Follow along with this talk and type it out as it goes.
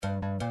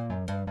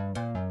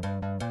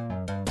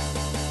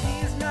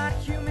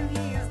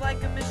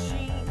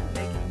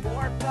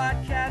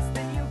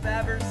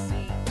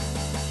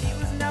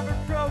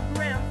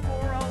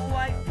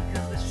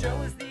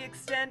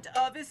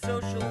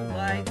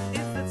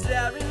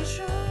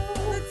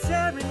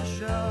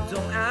Show.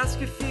 Don't ask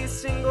if he's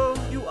single,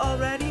 you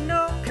already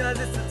know, cause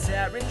it's the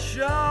Taryn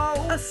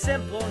Show. A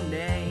simple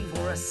name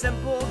for a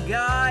simple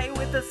guy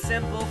with a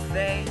simple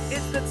face.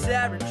 It's the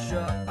Taryn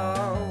Show.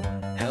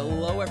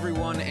 Hello,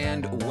 everyone,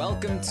 and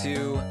welcome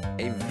to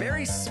a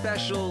very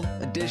special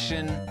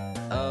edition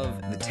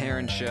of the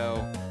Taryn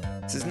Show.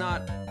 This is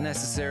not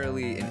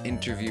necessarily an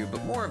interview,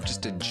 but more of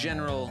just a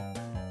general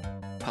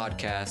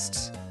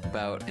podcast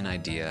about an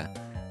idea.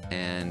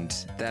 And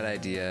that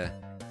idea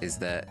is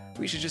that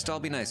we should just all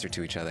be nicer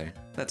to each other.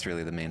 That's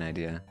really the main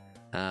idea.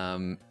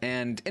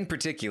 And in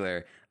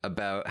particular,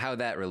 about how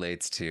that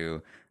relates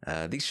to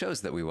these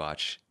shows that we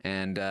watch.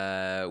 And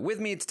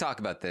with me to talk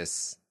about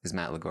this is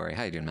Matt Liguori.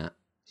 How you doing, Matt?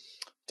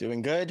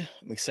 Doing good.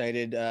 I'm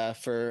excited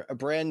for a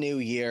brand new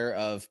year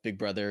of Big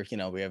Brother. You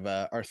know, we have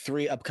our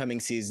 3 upcoming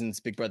seasons: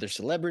 Big Brother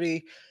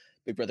Celebrity,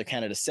 Big Brother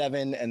Canada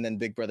 7, and then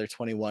Big Brother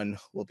 21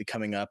 will be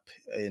coming up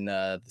in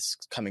this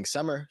coming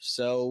summer.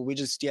 So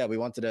we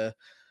wanted to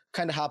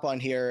kind of hop on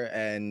here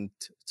and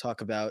talk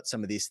about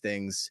some of these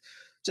things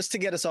just to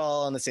get us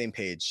all on the same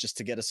page, just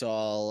to get us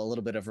all a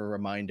little bit of a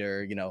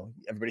reminder. You know,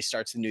 everybody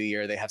starts the new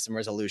year, they have some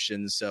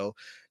resolutions. So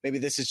maybe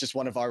this is just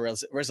one of our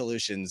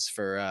resolutions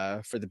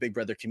for the Big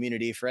Brother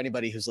community, for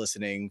anybody who's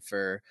listening,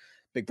 for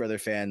Big Brother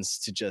fans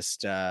to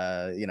just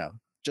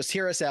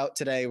hear us out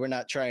today. We're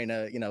not trying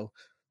to,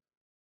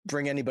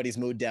 bring anybody's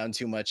mood down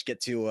too much, get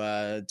too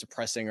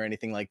depressing or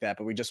anything like that.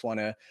 But we just want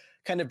to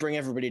kind of bring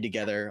everybody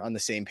together on the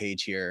same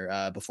page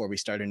here before we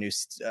start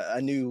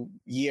a new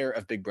year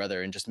of Big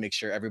Brother, and just make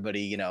sure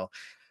everybody,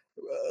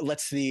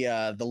 lets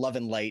the love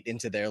and light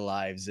into their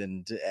lives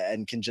and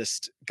can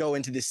just go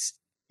into this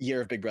year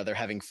of Big Brother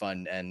having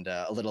fun and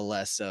a little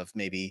less of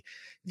maybe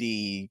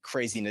the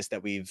craziness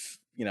that we've,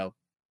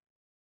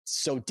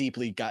 so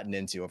deeply gotten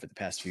into over the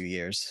past few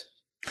years.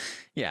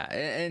 Yeah,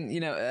 and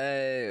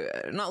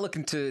not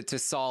looking to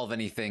solve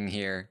anything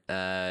here.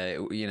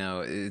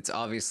 It's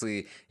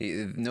obviously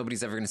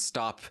nobody's ever going to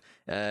stop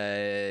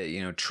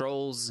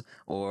trolls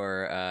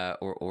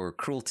or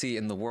cruelty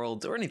in the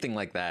world or anything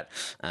like that.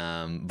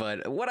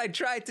 But what I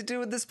try to do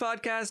with this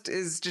podcast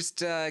is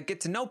just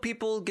get to know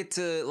people, get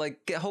to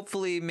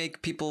hopefully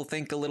make people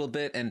think a little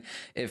bit. And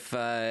if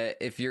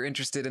you're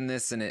interested in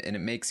this and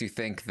it makes you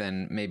think,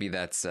 then maybe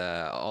that's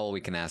all we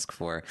can ask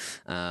for.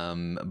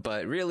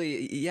 But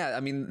really, yeah, I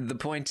mean, the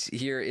point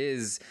here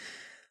is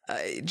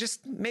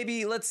just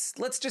maybe let's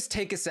just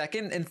take a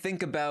second and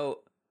think about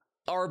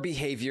our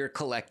behavior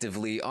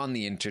collectively on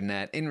the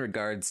internet in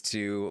regards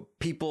to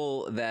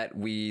people that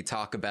we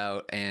talk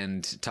about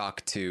and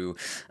talk to.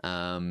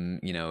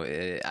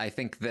 I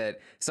think that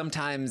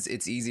sometimes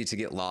it's easy to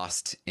get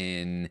lost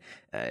in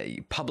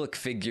public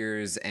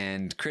figures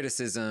and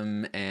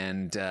criticism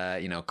and,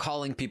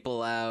 calling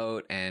people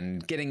out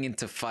and getting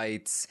into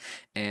fights.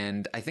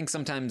 And I think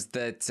sometimes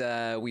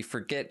that we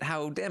forget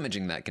how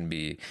damaging that can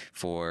be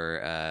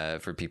for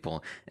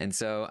people. And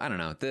so, I don't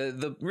know,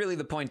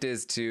 the point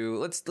is to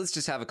let's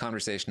just have a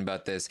conversation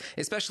about this,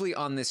 especially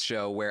on this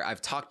show where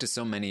I've talked to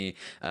so many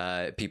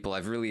people.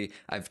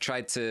 I've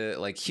tried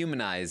to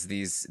humanize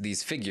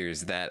these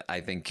figures that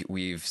I think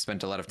we've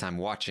spent a lot of time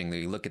watching.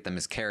 We look at them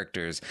as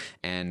characters,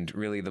 and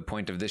really the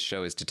point of this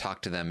show is to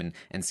talk to them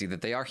and see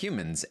that they are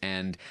humans.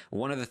 And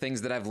one of the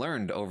things that I've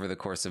learned over the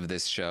course of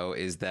this show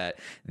is that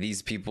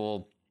these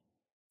people,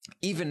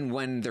 even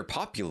when they're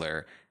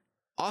popular,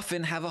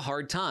 often have a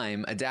hard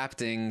time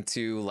adapting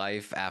to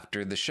life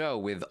after the show,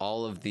 with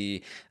all of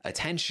the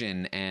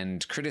attention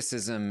and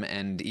criticism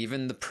and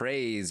even the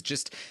praise.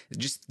 Just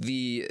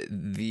the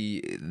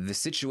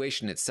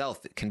situation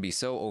itself can be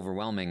so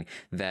overwhelming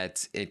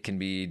that it can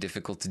be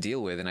difficult to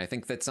deal with. And I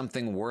think that's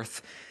something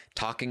worth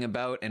talking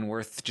about and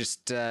worth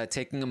just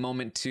taking a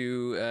moment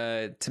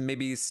to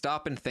maybe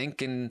stop and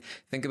think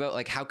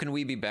about how can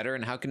we be better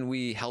and how can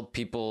we help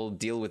people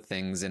deal with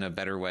things in a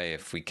better way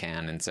if we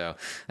can. And so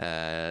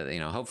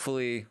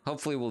hopefully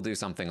we'll do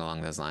something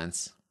along those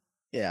lines.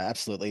 Yeah,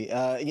 absolutely.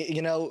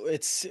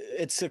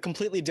 It's a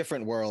completely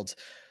different world.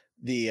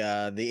 The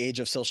age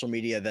of social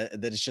media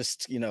that has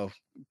just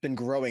been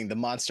growing, the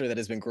monster that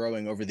has been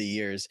growing over the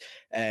years,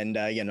 and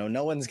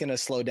no one's going to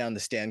slow down the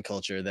stan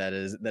culture that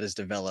is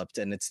developed.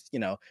 And it's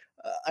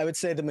I would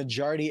say the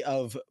majority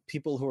of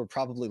people who are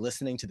probably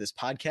listening to this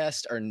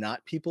podcast are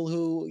not people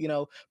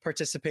who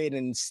participate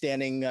in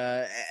standing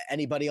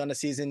anybody on a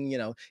season.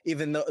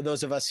 Even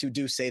those of us who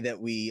do say that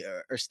we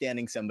are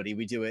standing somebody,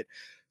 we do it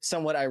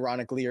somewhat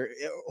ironically, or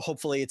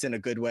hopefully it's in a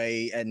good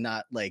way and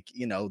not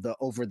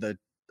the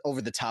over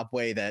the top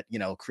way that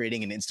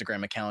creating an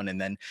Instagram account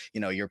and then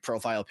your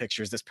profile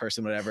picture is this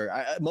person, whatever.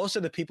 Most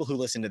of the people who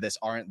listen to this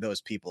aren't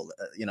those people.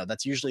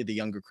 That's usually the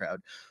younger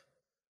crowd.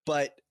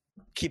 But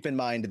keep in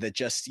mind that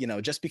just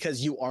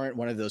because you aren't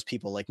one of those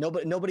people,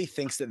 nobody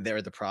thinks that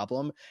they're the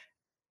problem.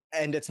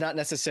 And it's not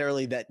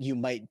necessarily that you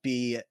might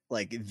be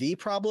the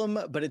problem,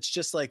 but it's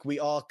just we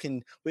all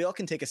can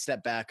take a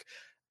step back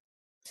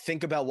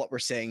think about what we're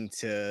saying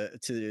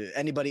to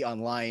anybody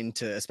online,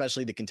 to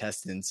especially the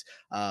contestants,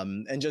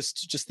 and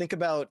just think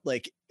about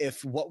like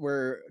if what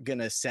we're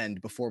gonna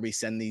send before we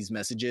send these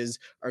messages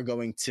are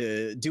going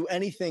to do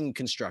anything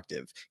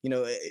constructive. You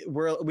know,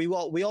 we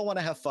all want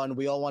to have fun,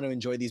 we all want to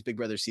enjoy these Big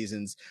Brother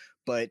seasons,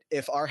 but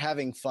if our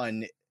having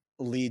fun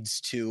leads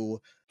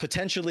to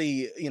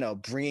potentially, you know,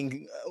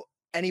 bringing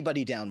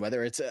anybody down,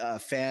 whether it's a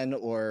fan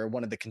or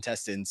one of the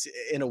contestants,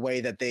 in a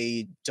way that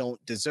they don't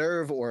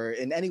deserve or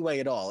in any way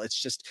at all.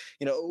 It's just,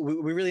 you know,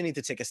 we really need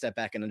to take a step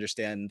back and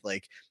understand,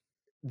 like,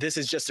 this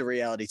is just a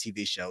reality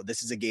TV show.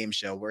 This is a game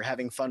show. We're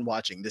having fun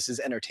watching. This is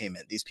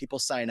entertainment. These people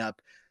sign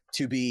up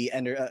to be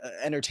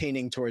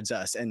entertaining towards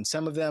us. And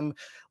some of them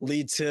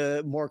lead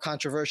to more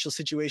controversial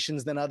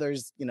situations than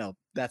others, you know,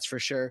 that's for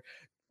sure.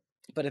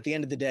 But at the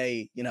end of the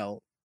day, you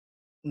know,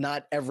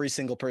 not every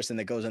single person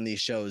that goes on these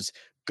shows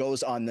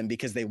goes on them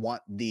because they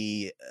want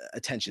the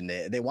attention.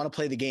 They want to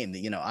play the game.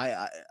 You know,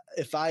 I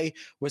if I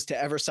was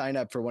to ever sign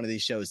up for one of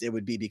these shows, it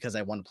would be because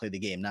I want to play the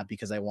game, not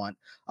because I want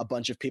a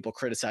bunch of people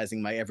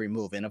criticizing my every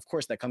move. And of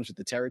course that comes with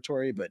the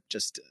territory, but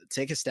just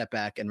take a step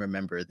back and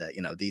remember that,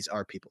 you know, these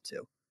are people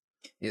too.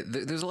 Yeah,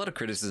 there's a lot of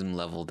criticism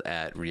leveled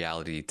at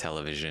reality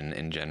television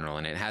in general,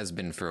 and it has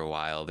been for a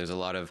while. There's a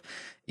lot of,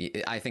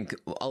 I think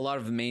a lot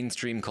of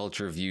mainstream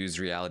culture views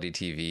reality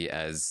TV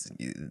as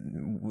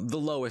the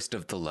lowest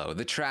of the low,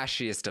 the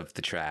trashiest of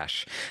the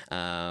trash.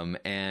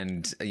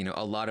 And, you know,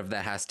 a lot of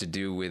that has to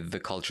do with the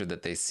culture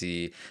that they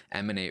see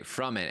emanate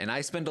from it. And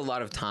I spend a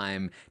lot of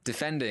time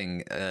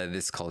defending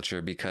this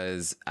culture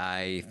because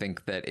I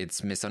think that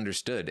it's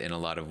misunderstood in a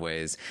lot of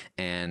ways.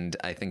 And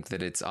I think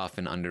that it's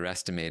often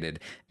underestimated.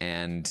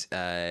 And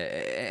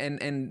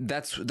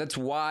that's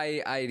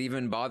why I'd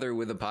even bother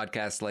with a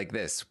podcast like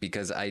this,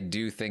 because I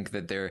do think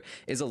that there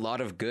is a lot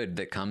of good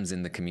that comes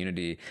in the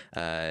community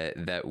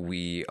that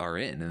we are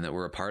in and that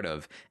we're a part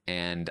of.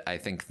 And I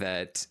think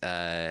that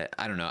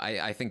I don't know.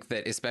 I think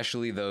that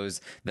especially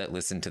those that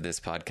listen to this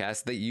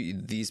podcast, that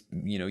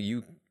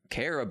you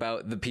care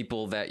about the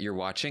people that you're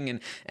watching,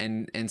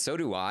 and so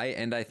do I.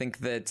 And I think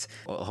that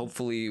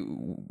hopefully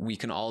we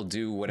can all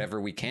do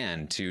whatever we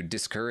can to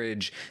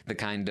discourage the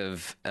kind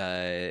of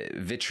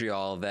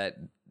vitriol that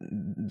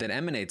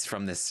emanates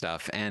from this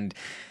stuff. And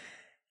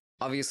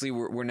obviously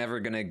we're never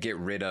going to get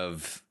rid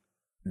of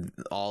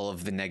all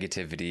of the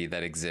negativity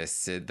that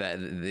exists. It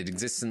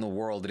exists in the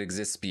world. It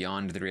exists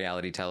beyond the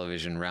reality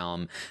television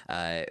realm.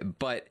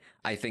 But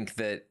I think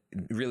that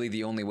really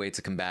the only way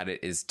to combat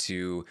it is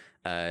to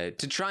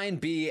try and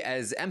be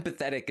as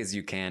empathetic as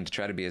you can, to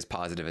try to be as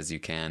positive as you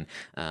can.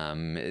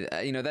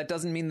 You know, that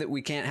doesn't mean that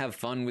we can't have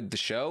fun with the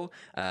show.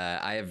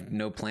 I have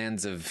no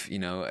plans of, you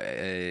know,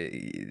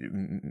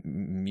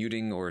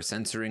 muting or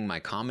censoring my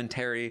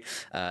commentary.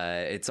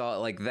 It's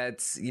all like,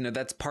 that's, you know,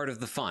 that's part of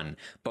the fun.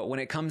 But when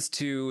it comes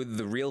to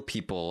the real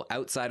people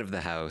outside of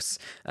the house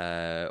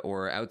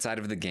or outside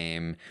of the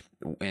game,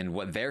 and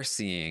what they're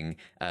seeing,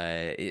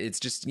 it's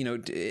just, you know,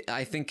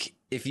 I think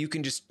if you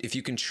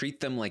can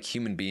treat them like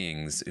human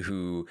beings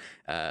who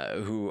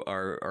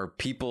are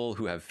people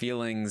who have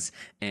feelings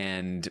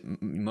and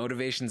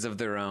motivations of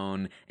their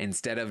own,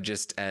 instead of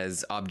just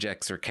as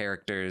objects or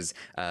characters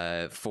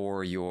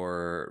for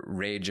your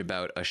rage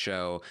about a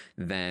show,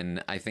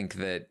 then I think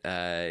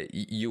that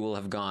you will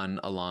have gone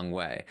a long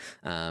way.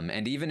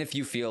 And even if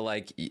you feel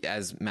like,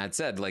 as Matt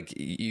said, like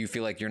you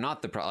feel like you're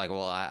not the like,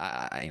 well,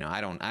 I you know, I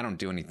don't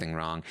do anything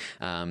wrong.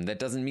 That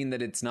doesn't mean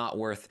that it's not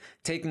worth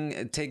taking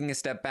a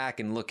step back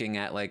and looking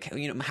at, like,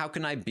 you know, how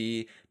can I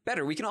be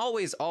better? We can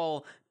always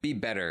all be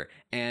better.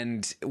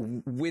 And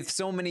with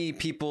so many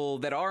people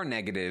that are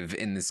negative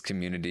in this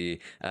community,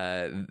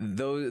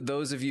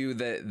 those of you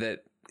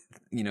that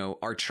you know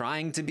are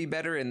trying to be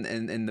better, and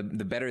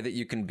the better that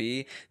you can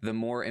be, the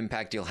more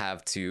impact you'll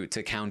have to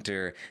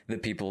counter the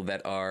people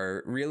that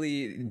are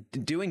really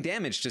doing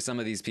damage to some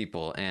of these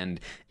people. And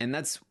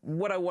that's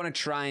what I want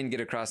to try and get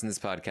across in this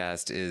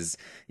podcast is,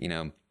 you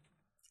know,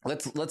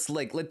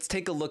 let's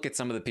take a look at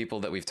some of the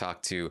people that we've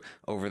talked to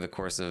over the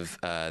course of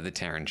the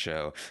Taryn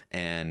show,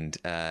 and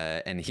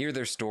hear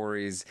their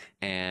stories,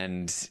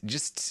 and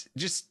just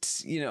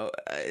you know,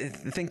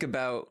 think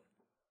about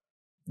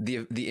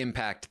the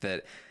impact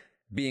that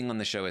being on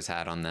the show has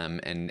had on them,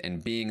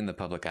 and being in the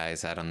public eye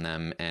has had on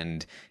them.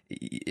 And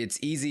it's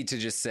easy to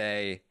just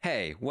say,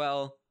 hey,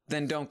 well,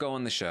 then don't go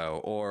on the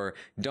show, or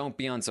don't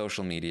be on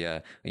social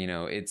media. You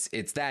know, it's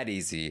that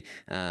easy,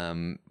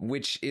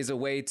 which is a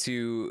way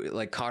to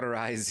like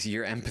cauterize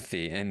your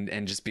empathy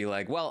and just be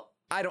like, well,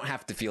 I don't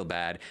have to feel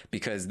bad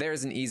because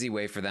there's an easy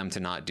way for them to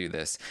not do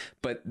this.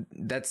 But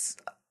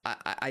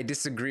I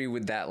disagree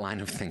with that line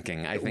of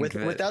thinking. I think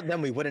that without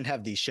them, we wouldn't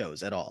have these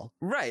shows at all.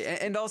 Right.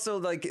 And also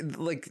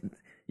like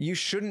you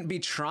shouldn't be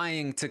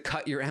trying to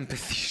cut your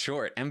empathy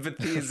short.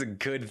 Empathy is a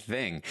good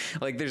thing.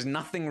 Like, there's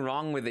nothing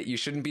wrong with it. You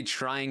shouldn't be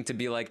trying to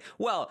be like,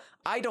 well,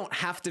 I don't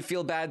have to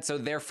feel bad, so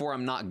therefore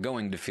I'm not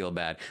going to feel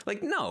bad.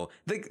 Like, no,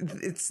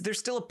 they're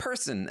still a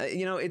person.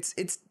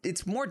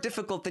 It's more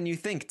difficult than you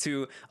think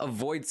to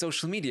avoid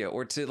social media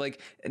or to like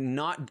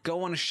not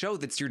go on a show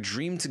that's your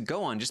dream to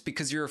go on just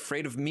because you're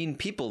afraid of mean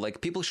people.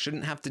 Like, people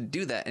shouldn't have to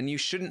do that, and you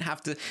shouldn't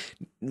have to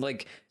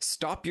like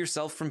stop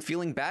yourself from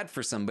feeling bad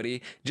for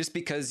somebody just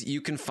because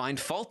you can find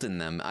fault in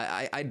them.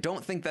 I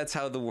don't think that's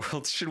how the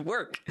world should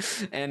work.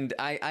 And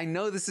I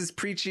know this is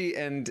preachy,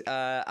 and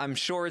I'm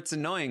sure it's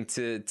annoying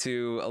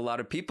to a lot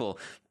of people,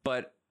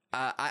 but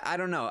I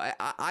don't know.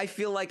 I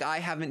feel like I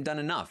haven't done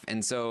enough,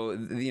 and so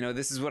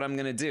this is what I'm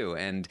gonna do.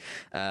 And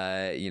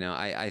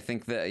I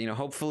think that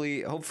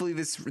hopefully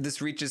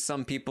this reaches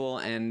some people,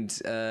 and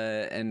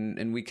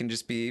we can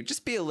just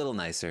be a little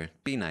nicer.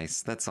 Be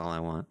nice. That's all I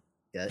want.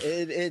 Yeah,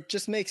 it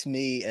just makes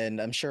me,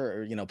 and I'm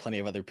sure plenty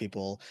of other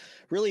people,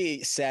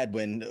 really sad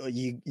when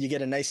you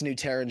get a nice new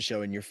Terran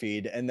show in your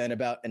feed, and then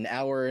about an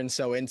hour and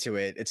so into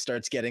it, it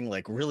starts getting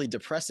like really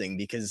depressing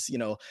because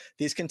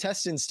these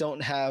contestants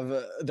don't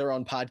have their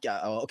own podcast.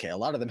 Oh, okay, a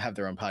lot of them have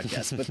their own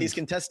podcasts, but these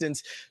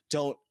contestants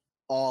don't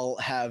all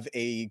have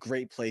a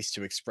great place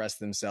to express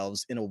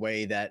themselves in a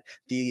way that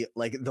the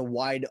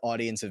wide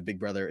audience of Big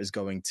Brother is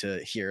going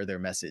to hear their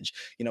message.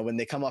 When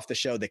they come off the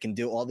show, they can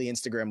do all the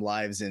Instagram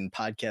lives and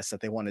podcasts that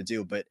they want to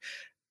do, but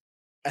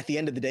at the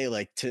end of the day,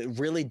 like, to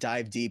really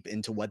dive deep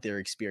into what their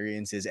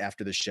experience is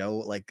after the show,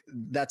 like,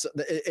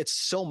 it's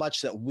so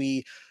much that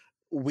we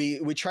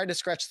try to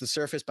scratch the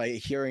surface by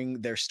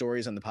hearing their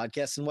stories on the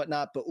podcast and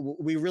whatnot, but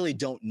we really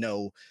don't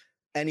know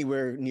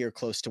anywhere near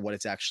close to what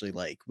it's actually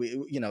like.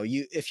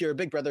 If you're a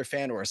Big Brother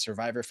fan or a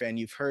Survivor fan,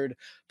 you've heard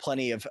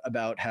plenty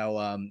about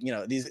how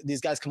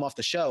these guys come off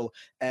the show,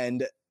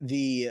 and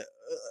the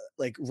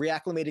like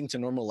reacclimating to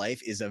normal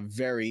life is a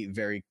very,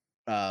 very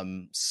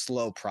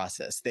slow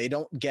process. They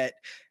don't get,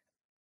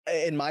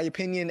 in my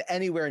opinion,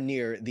 anywhere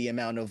near the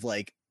amount of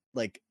like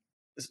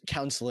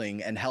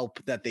counseling and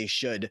help that they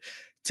should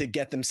to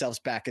get themselves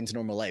back into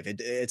normal life.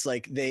 It's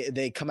like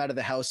they come out of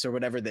the house or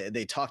whatever,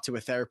 they talk to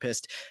a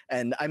therapist.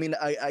 And I mean,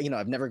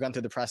 I've never gone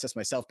through the process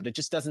myself, but it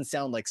just doesn't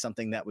sound like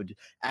something that would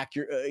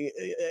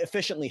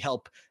efficiently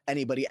help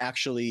anybody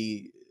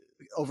actually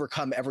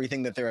overcome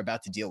everything that they're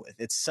about to deal with.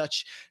 It's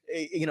such,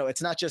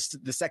 it's not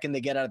just the second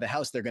they get out of the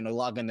house, they're going to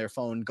log on their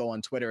phone, go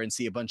on Twitter and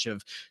see a bunch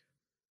of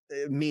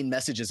mean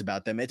messages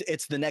about them.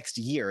 It's the next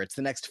year, it's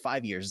the next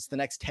 5 years, it's the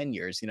next 10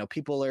 years.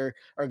 People are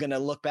going to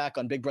look back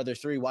on Big Brother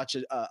 3, watch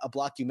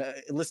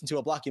listen to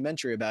a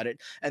documentary about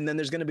it, and then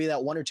there's going to be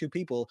that one or two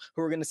people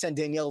who are going to send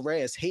Danielle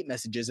Reyes hate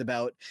messages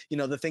about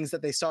the things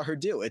that they saw her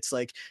do. It's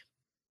like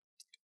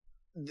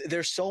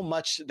there's so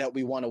much that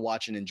we want to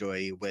watch and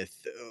enjoy with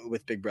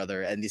Big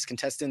Brother, and these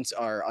contestants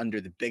are under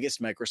the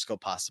biggest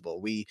microscope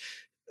possible.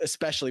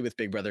 Especially with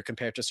Big Brother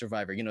compared to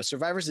Survivor.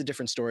 Survivor's a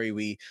different story.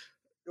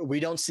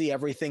 We don't see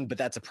everything, but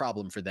that's a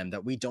problem for them,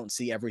 that we don't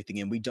see everything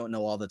and we don't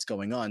know all that's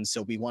going on.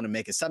 So we want to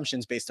make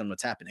assumptions based on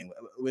what's happening.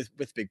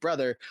 With Big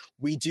Brother,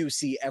 we do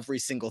see every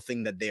single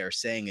thing that they are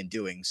saying and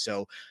doing.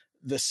 So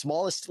the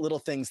smallest little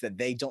things that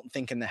they don't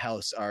think in the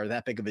house are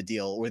that big of a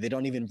deal, or they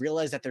don't even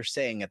realize that they're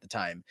saying at the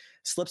time,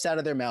 slips out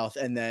of their mouth,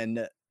 and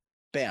then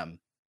bam,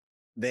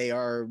 they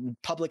are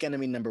public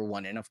enemy number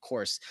one. And of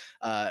course,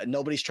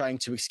 nobody's trying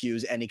to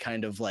excuse any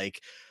kind of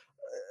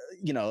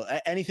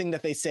anything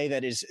that they say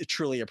that is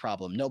truly a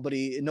problem.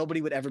 Nobody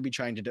would ever be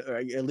trying to, or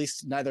at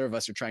least neither of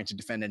us are trying to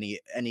defend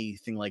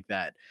anything like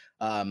that.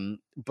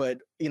 But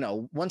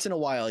once in a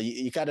while,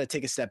 you got to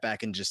take a step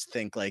back and just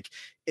think, like,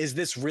 is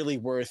this really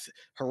worth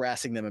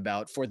harassing them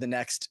about for the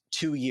next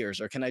 2 years?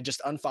 Or can I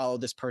just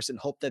unfollow this person,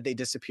 hope that they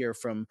disappear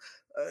from,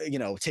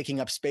 taking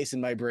up space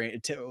in my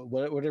brain?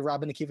 What did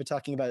Robin and Akiva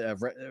talking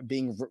about?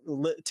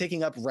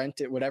 Taking up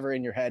rent, whatever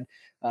in your head.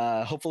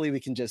 Hopefully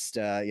we can just,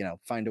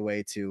 find a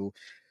way to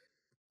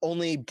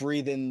only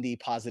breathe in the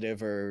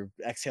positive or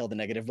exhale the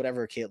negative,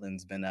 whatever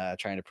Caitlin's been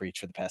trying to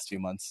preach for the past few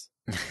months.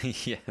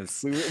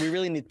 Yes. We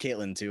really need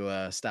Caitlin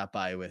to stop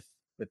by with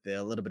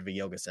a little bit of a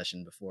yoga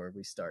session before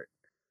we start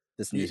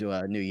this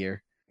new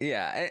year.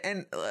 Yeah.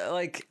 And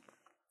like,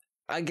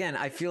 again,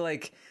 I feel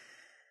like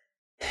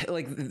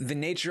the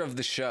nature of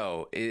the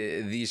show,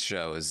 these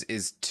shows,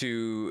 is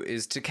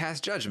to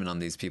cast judgment on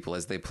these people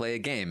as they play a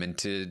game, and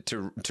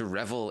to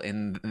revel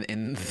in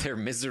their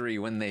misery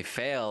when they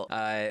fail.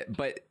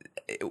 But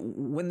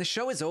when the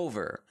show is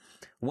over,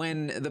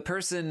 when the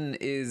person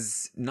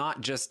is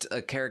not just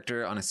a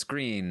character on a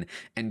screen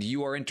and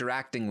you are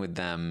interacting with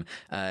them,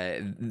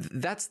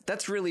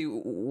 that's really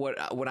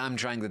what I'm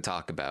trying to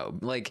talk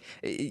about. Like,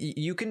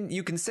 you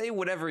can say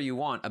whatever you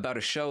want about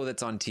a show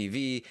that's on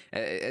TV,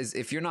 as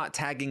if you're not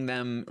tagging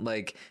them,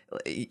 like,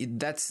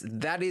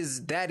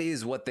 that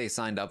is what they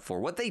signed up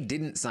for. What they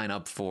didn't sign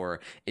up for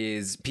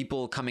is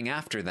people coming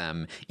after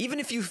them.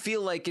 Even if you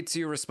feel like it's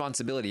your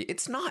responsibility,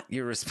 it's not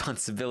your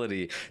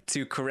responsibility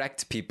to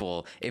correct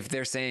people if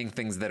they're saying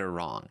things that are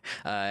wrong.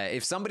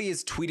 If somebody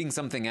is tweeting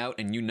something out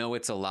and you know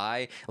it's a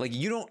lie, like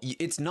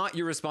it's not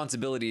your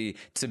responsibility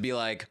to be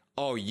like,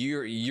 oh,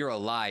 you're a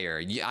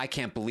liar. I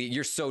can't believe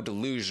you're so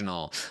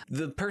delusional.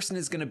 The person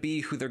is going to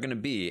be who they're going to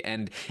be.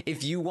 And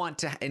if you want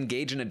to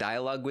engage in a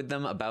dialogue with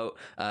them about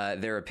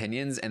their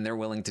opinions and they're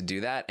willing to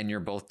do that and you're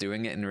both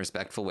doing it in a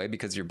respectful way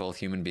because you're both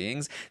human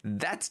beings,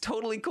 that's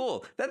totally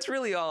cool. That's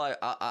really all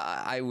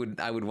I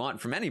would want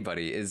from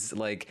anybody is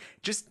like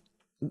just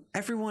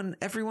everyone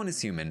is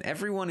human.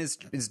 Everyone is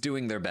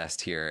doing their best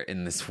here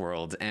in this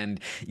world, and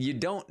you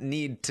don't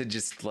need to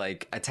just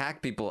like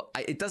attack people.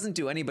 It doesn't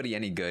do anybody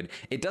any good.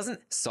 It doesn't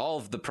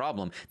solve the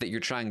problem that you're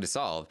trying to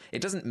solve.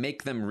 It doesn't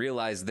make them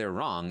realize they're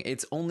wrong.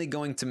 It's only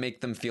going to make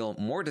them feel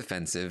more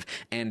defensive,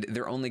 and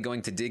they're only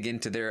going to dig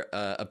into their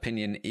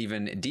opinion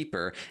even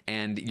deeper,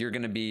 and you're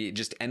going to be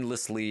just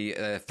endlessly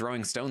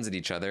throwing stones at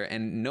each other,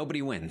 and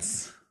nobody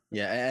wins.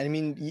 Yeah, I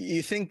mean,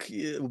 you think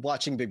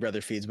watching Big Brother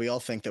feeds, we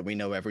all think that we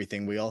know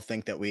everything. We all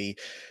think that we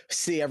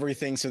see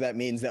everything. So that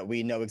means that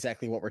we know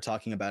exactly what we're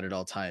talking about at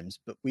all times.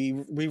 But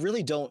we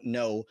really don't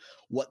know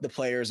what the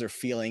players are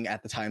feeling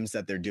at the times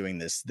that they're doing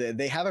this.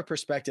 They have a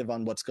perspective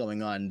on what's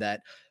going on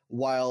that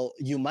while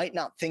you might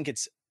not think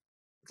it's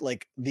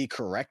like the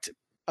correct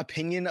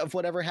opinion of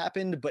whatever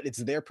happened, but it's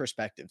their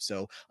perspective.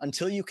 So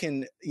until you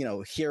can,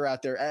 hear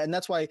out there, and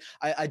that's why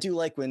I do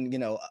like when,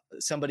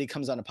 somebody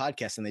comes on a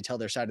podcast and they tell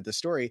their side of the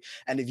story.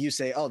 And if you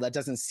say, oh, that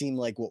doesn't seem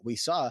like what we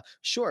saw,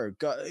 sure,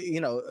 go,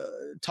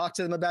 talk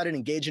to them about it,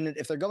 engage in it.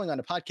 If they're going on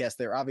a podcast,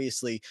 they're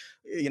obviously,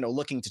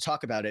 looking to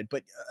talk about it.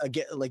 But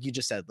again, like you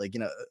just said, like,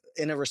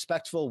 in a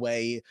respectful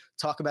way,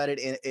 talk about it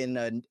in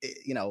a,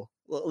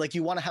 like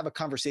you want to have a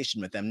conversation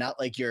with them, not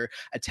like you're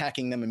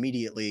attacking them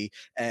immediately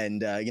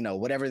and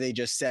whatever they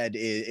just said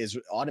is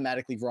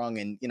automatically wrong,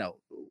 and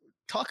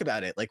talk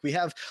about it. Like we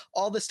have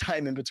all this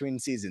time in between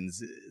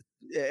seasons.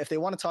 If they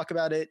want to talk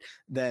about it,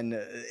 then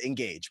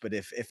engage, but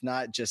if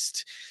not,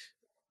 just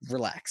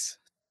relax.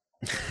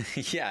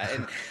 Yeah,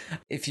 and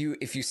if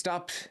you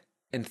stop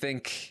and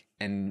think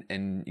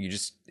and you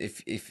just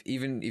if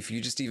you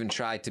just even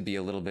try to be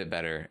a little bit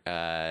better,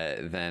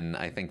 then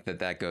I think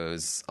that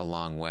goes a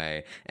long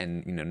way.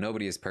 And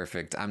nobody is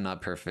perfect. I'm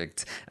not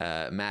perfect.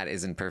 Matt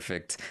isn't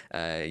perfect.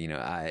 I'm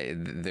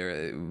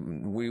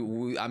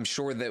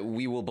sure that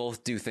we will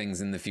both do things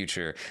in the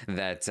future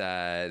that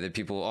that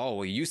people, oh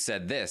well, you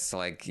said this,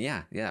 like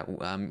yeah,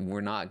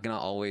 we're not gonna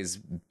always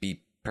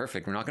be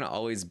perfect. We're not going to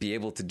always be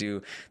able to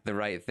do the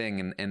right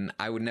thing, and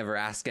I would never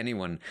ask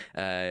anyone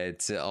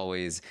to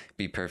always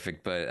be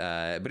perfect.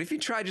 But if you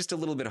try just a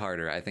little bit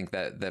harder, I think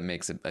that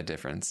makes a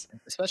difference.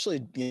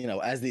 Especially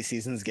as these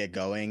seasons get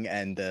going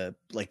and the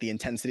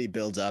intensity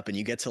builds up, and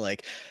you get to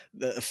like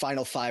the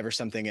final 5 or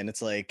something, and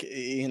it's like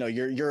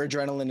your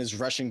adrenaline is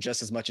rushing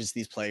just as much as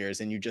these players,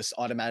 and you just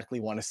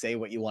automatically want to say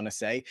what you want to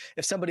say.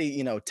 If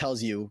somebody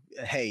tells you,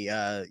 hey,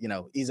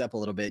 ease up a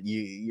little bit,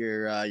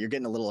 you're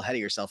getting a little ahead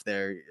of yourself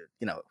there,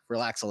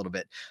 relax a little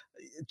bit.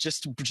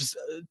 Just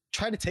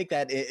try to take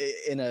that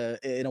in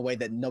a way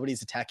that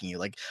nobody's attacking you.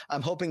 Like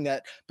I'm hoping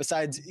that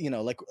besides,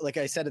 like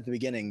I said at the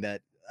beginning,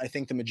 that I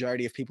think the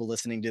majority of people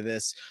listening to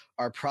this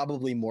are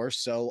probably more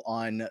so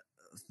on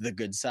the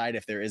good side,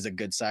 if there is a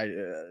good side,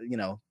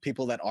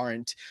 people that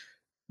aren't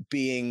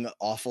being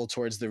awful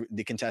towards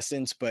the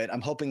contestants. But I'm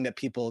hoping that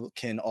people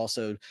can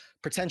also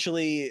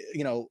potentially,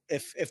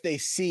 if they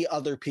see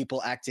other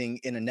people acting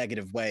in a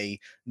negative way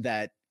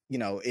that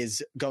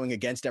is going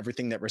against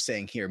everything that we're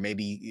saying here,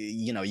 maybe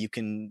you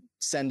can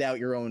send out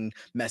your own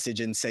message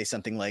and say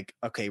something like,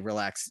 okay,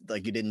 relax,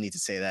 like you didn't need to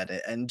say that,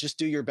 and just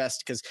do your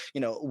best, because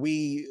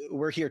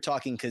we're here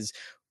talking because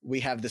we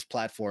have this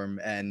platform,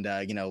 and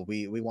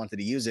we wanted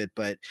to use it.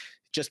 But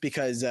just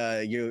because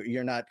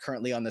you're not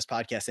currently on this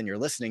podcast and you're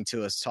listening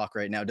to us talk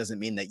right now doesn't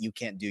mean that you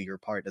can't do your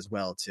part as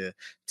well to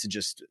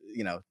just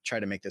try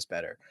to make this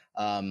better.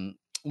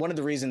 One of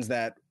the reasons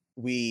that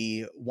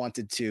we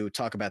wanted to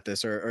talk about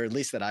this, or at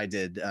least that I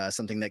did,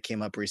 something that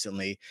came up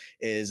recently,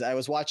 is I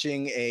was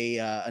watching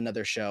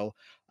another show.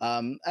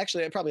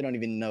 Actually, I probably don't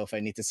even know if I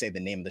need to say the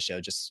name of the show,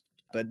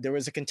 but there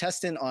was a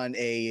contestant on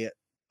a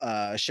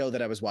show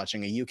that I was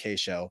watching, a UK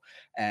show.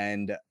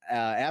 And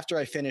after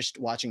I finished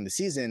watching the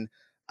season,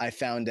 I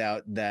found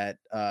out that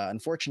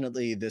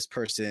unfortunately this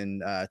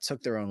person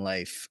took their own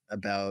life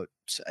about,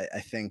 I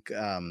think,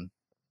 a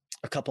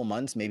couple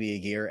months, maybe a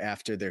year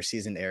after their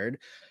season aired.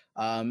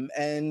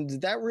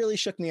 And that really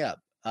shook me up.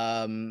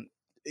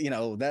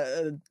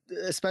 That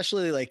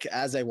especially like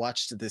as I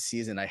watched this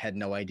season, I had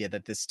no idea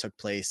that this took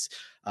place.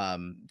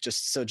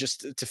 Just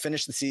to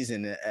finish the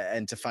season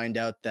and to find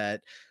out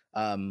that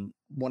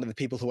one of the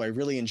people who I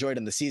really enjoyed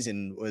in the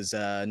season was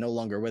no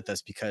longer with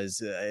us,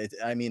 because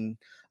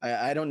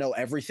I don't know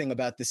everything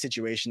about the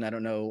situation. I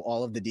don't know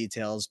all of the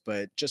details,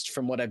 but just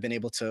from what I've been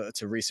able to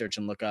research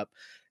and look up,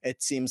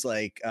 it seems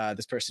like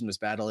this person was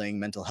battling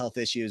mental health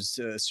issues,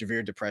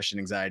 severe depression,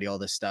 anxiety, all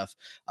this stuff.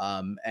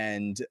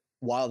 And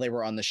while they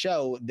were on the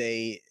show,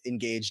 they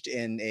engaged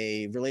in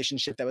a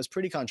relationship that was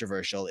pretty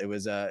controversial. It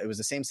was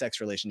a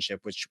same-sex relationship,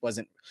 which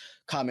wasn't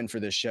common for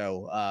this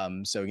show.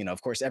 So,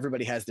 of course,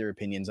 everybody has their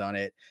opinions on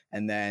it.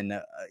 And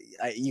then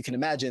you can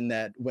imagine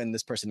that when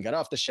this person got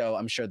off the show,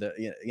 I'm sure that,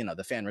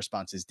 the fan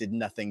responses did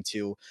nothing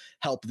to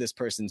help this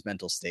person's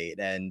mental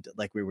state. And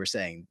like we were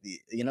saying,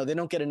 they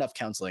don't get enough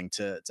counseling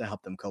to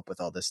help them cope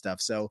with all this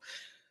stuff. So,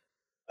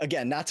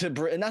 again, not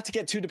to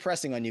get too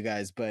depressing on you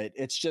guys, but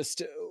it's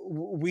just,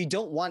 we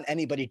don't want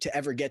anybody to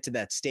ever get to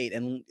that state,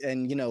 and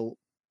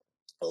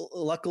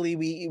luckily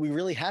we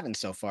really haven't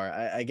so far.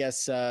 I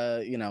guess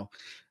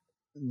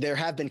there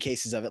have been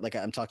cases of it, like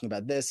I'm talking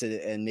about this,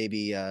 and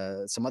maybe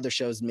some other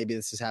shows, maybe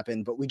this has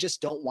happened, but we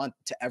just don't want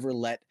to ever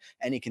let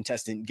any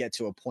contestant get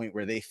to a point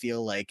where they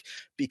feel like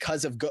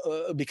because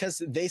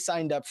they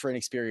signed up for an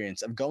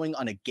experience of going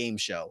on a game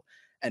show,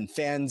 and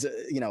fans,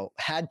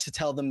 had to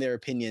tell them their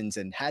opinions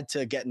and had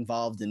to get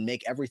involved and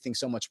make everything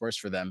so much worse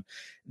for them,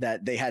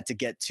 that they had to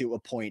get to a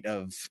point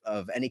of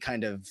any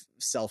kind of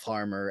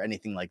self-harm or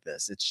anything like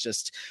this.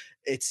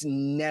 It's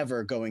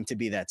never going to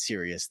be that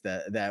serious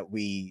that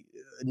we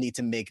need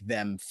to make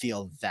them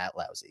feel that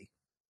lousy.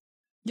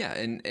 Yeah,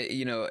 and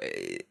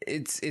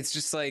it's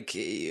just like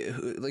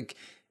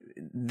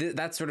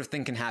that sort of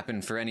thing can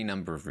happen for any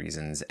number of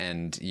reasons,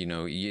 and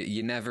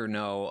you never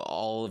know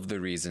all of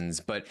the reasons,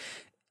 but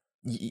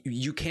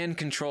you can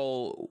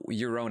control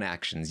your own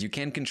actions. You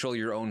can control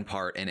your own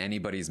part in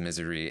anybody's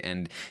misery.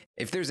 And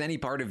if there's any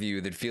part of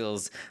you that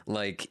feels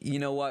like,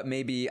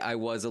 maybe I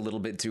was a little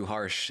bit too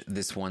harsh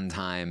this one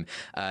time,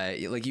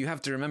 you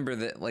have to remember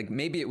that,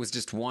 maybe it was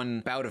just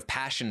one bout of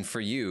passion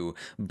for you,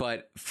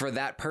 but for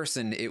that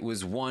person, it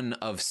was one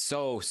of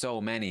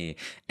so many.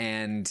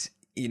 And,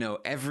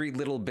 every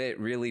little bit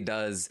really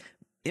does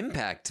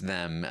impact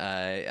them.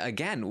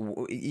 Again,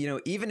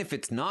 even if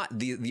it's not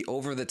the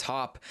over the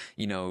top,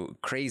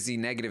 crazy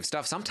negative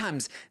stuff,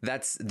 sometimes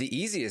that's the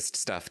easiest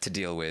stuff to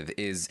deal with,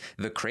 is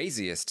the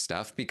craziest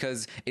stuff,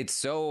 because it's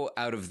so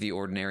out of the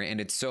ordinary and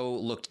it's so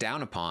looked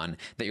down upon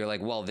that you're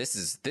like, well, this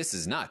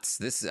is nuts.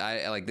 This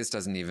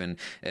doesn't even,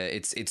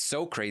 it's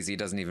so crazy it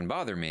doesn't even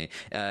bother me.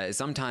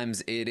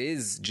 Sometimes it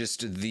is just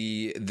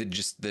the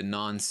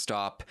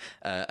nonstop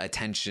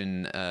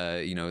attention,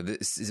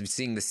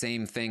 seeing the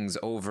same things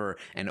over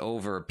and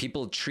over,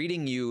 people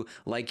treating you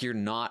like you're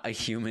not a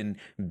human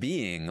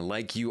being,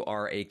 like you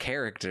are a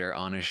character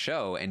on a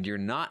show and you're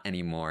not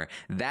anymore.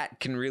 That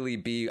can really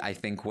be, I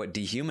think, what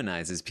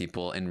dehumanizes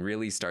people and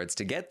really starts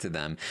to get to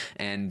them.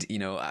 And,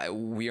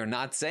 we are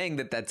not saying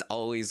that that's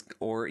always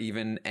or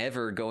even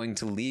ever going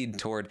to lead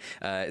toward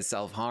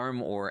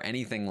self-harm or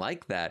anything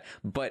like that,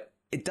 but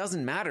it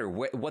doesn't matter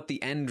what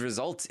the end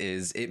result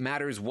is. It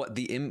matters what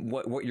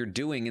you're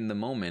doing in the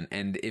moment.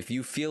 And if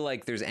you feel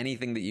like there's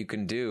anything that you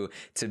can do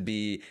to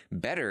be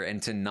better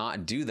and to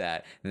not do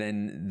that,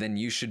 then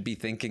you should be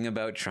thinking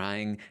about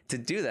trying to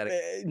do that.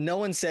 No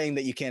one's saying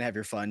that you can't have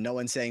your fun. No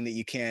one's saying that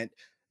you can't,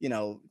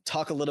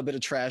 talk a little bit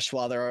of trash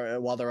while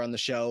they're on the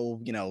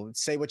show.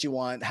 Say what you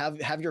want.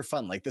 Have your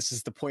fun. Like, this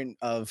is the point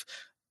of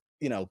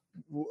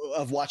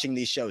watching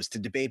these shows, to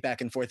debate back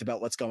and forth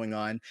about what's going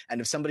on.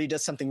 And if somebody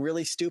does something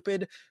really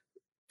stupid,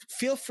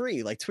 feel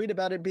free, tweet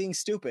about it being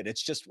stupid.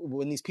 It's just,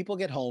 when these people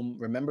get home,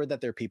 remember that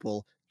they're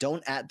people.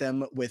 Don't at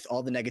them with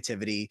all the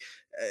negativity.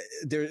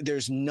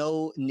 There's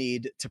no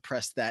need to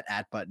press that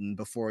at button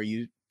before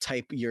you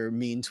type your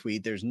mean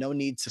tweet. There's no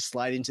need to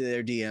slide into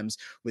their DMs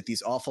with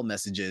these awful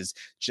messages.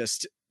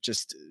 Just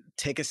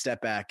take a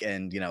step back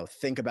and,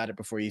 think about it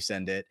before you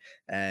send it.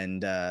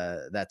 And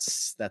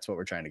that's what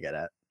we're trying to get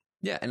at.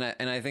 Yeah, and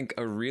I think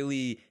a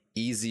really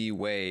easy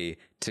way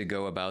to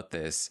go about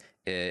this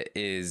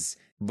is,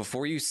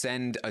 before you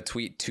send a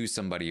tweet to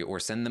somebody or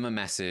send them a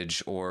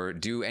message or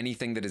do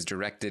anything that is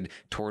directed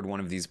toward one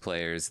of these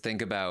players,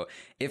 think about,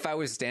 if I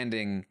was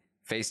standing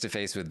face to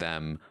face with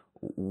them,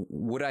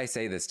 would I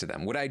say this to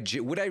them? Would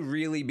I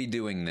really be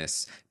doing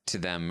this to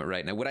them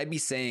right now? Would I be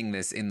saying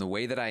this in the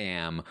way that I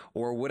am,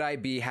 or would I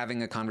be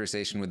having a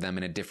conversation with them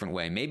in a different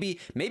way?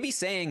 Maybe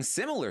saying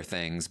similar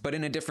things, but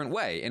in a different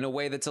way, in a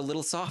way that's a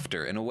little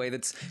softer, in a way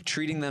that's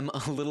treating them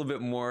a little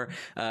bit more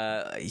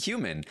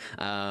human.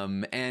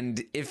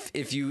 And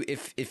if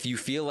you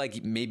feel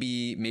like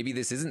maybe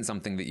this isn't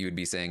something that you would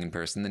be saying in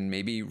person, then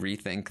maybe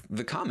rethink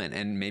the comment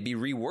and maybe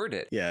reword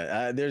it.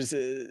 Yeah,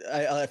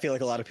 I feel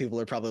like a lot of people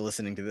are probably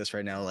listening to this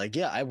right now, like,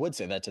 yeah, I would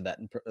say that to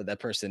that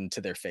person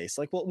to their face.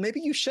 Like, well, maybe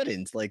you shouldn't.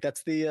 Like,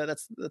 that's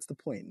the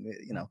point.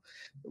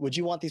 Would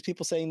you want these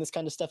people saying this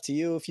kind of stuff to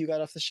you if you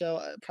got off the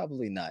show?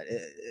 Probably not.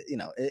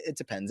 It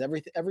depends.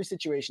 Every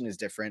situation is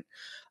different,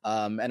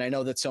 and I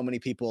know that so many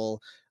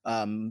people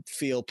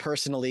feel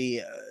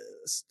personally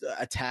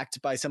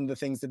attacked by some of the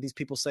things that these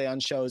people say on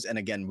shows. And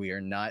again, we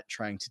are not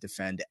trying to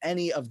defend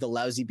any of the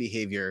lousy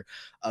behavior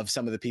of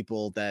some of the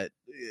people that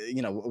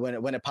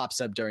when it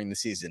pops up during the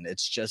season.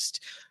 It's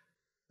just,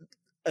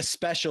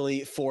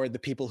 especially for the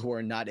people who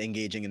are not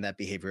engaging in that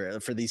behavior,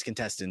 for these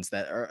contestants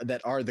that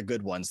are the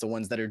good ones, the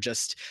ones that are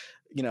just,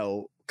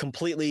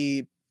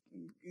 completely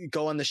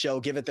go on the show,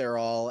 give it their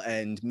all,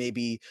 and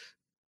maybe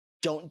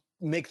don't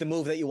make the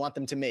move that you want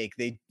them to make.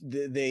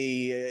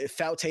 They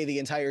Faute the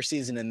entire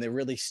season, and they're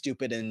really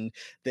stupid, and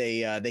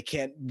they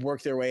can't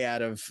work their way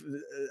out of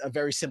a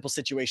very simple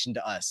situation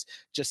to us.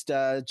 Just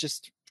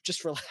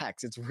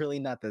relax. It's really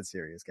not that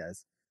serious,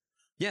 guys.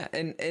 Yeah,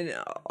 and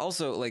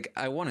also, like,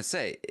 I want to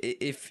say,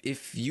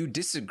 if you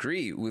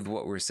disagree with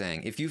what we're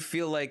saying, if you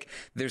feel like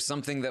there's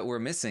something that we're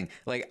missing,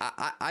 like,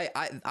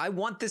 I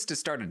want this to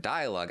start a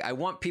dialogue. I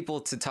want people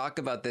to talk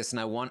about this,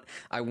 and I want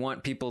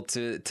people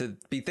to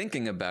be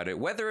thinking about it,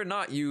 whether or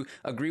not you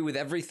agree with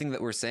everything that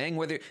we're saying.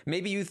 Whether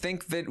maybe you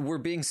think that we're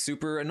being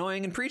super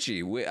annoying and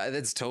preachy,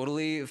 that's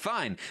totally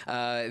fine.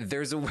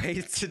 There's a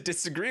way to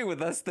disagree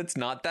with us that's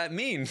not that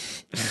mean.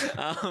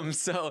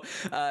 So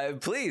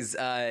please,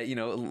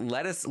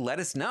 let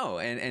us know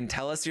and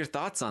tell us your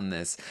thoughts on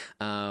this.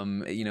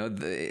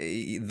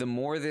 The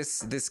more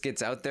this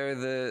gets out there,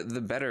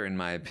 the better, in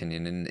my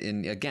opinion.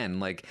 And again,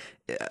 like,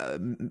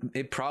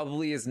 it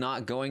probably is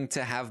not going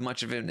to have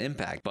much of an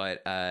impact,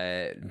 but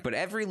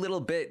every little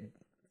bit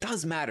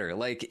does matter.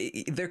 Like,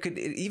 there could,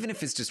 even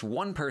if it's just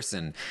one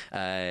person,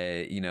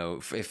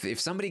 if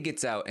somebody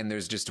gets out and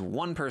there's just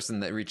one person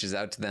that reaches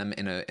out to them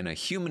in a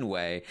human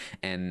way,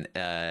 and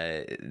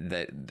that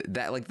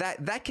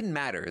can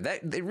matter.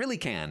 That it really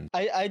can.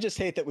 I just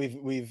hate that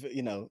we've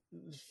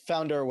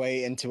found our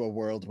way into a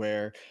world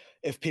where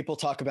if people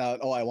talk about,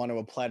 oh, I want to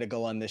apply to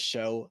go on this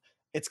show,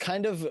 it's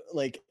kind of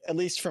like, at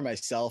least for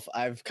myself,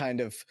 I've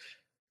kind of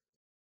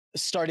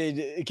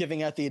started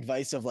giving out the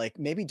advice of like,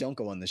 maybe don't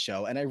go on the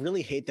show. And I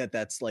really hate that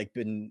that's like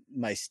been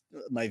my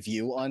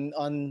view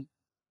on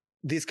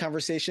these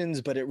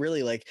conversations, but it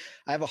really, like,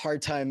 I have a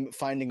hard time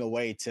finding a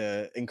way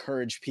to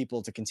encourage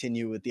people to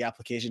continue with the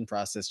application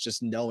process,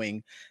 just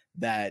knowing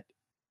that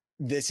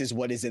this is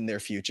what is in their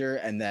future,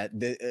 and that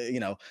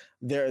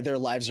their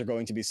lives are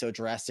going to be so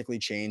drastically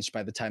changed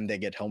by the time they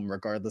get home,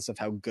 regardless of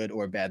how good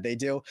or bad they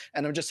do.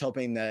 And I'm just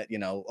hoping that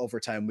over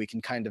time we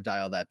can kind of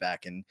dial that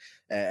back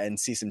and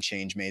see some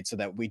change made, so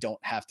that we don't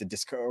have to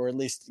or at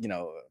least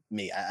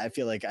me. I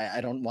feel like I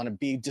don't want to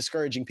be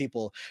discouraging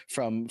people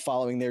from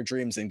following their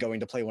dreams and going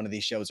to play one of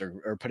these shows,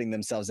 or putting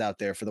themselves out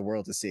there for the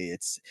world to see.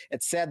 It's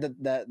sad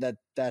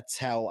that's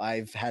how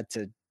I've had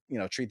to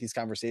treat these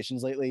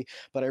conversations lately,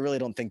 but I really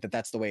don't think that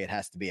that's the way it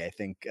has to be. I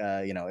think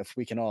if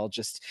we can all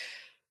just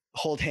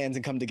hold hands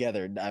and come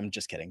together. I'm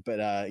just kidding, but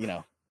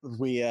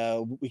we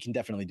can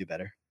definitely do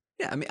better.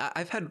 Yeah, I mean,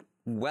 I've had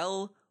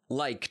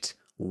well-liked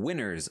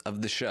winners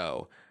of the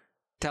show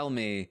tell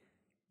me,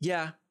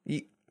 yeah,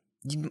 you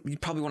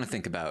probably want to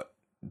think about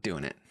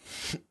doing it.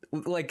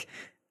 Like,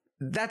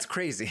 that's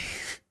crazy.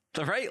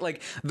 Right?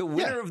 Like, the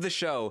winner of the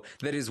show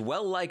that is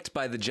well-liked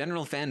by the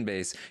general fan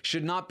base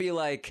should not be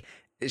like,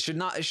 it should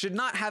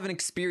not have an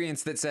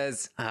experience that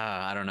says,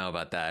 I don't know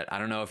about that. I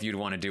don't know if you'd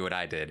want to do what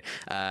I did.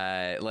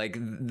 Like,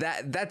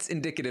 that's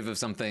indicative of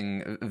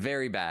something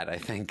very bad, I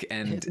think,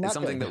 and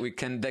something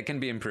good. that can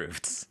be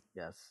improved.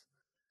 Yes.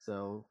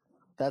 So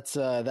that's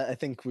that. I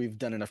think we've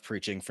done enough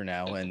preaching for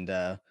now,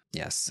 and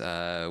yes,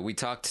 we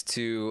talked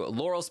to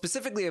Laurel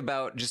specifically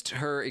about just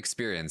her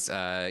experience.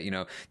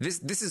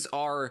 This is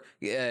our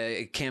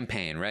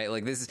campaign, right?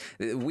 Like,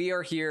 we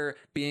are here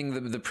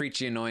being the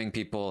preachy, annoying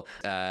people.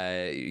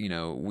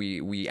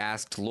 We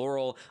asked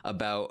Laurel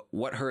about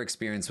what her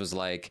experience was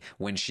like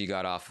when she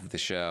got off of the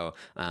show,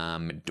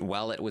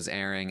 while it was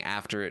airing,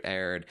 after it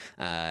aired.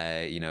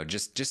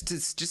 Just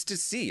to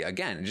see,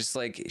 again, just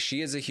like,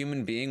 she is a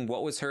human being,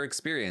 what was her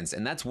experience,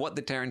 and that's what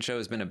the Terran Show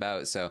has been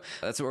about. So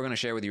that's what we're going to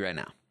share with you right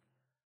now.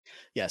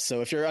 Yeah,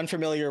 so if you're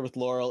unfamiliar with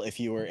Laurel, if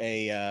you were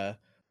a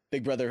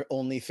Big Brother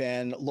only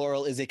fan,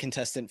 Laurel is a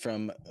contestant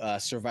from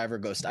Survivor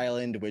Ghost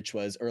Island, which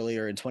was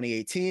earlier in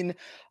 2018.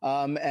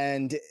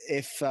 And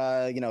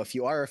if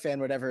you are a fan,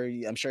 whatever,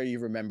 I'm sure you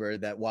remember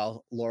that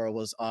while Laurel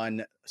was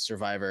on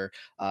Survivor,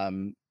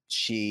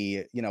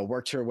 she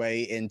worked her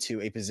way into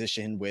a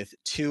position with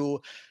two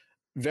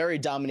very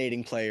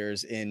dominating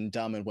players in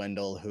Dom and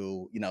Wendell,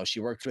 who she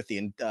worked with the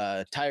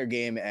entire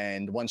game.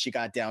 And once she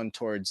got down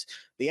towards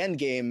the end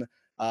game,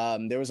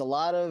 there was a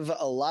lot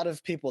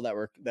of people that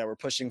were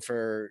pushing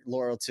for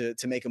Laurel to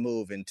make a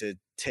move and to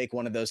take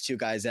one of those two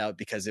guys out,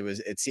 because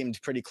it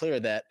seemed pretty clear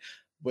that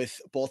with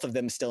both of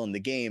them still in the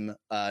game,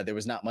 there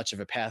was not much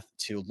of a path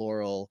to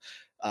Laurel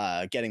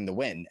getting the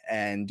win.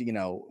 And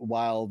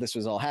while this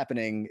was all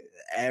happening,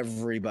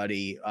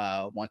 everybody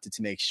wanted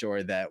to make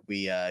sure that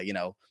we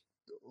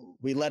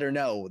let her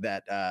know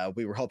that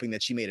we were hoping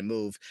that she made a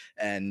move.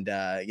 And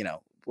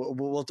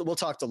we'll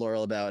talk to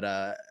Laurel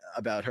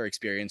about her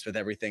experience with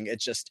everything.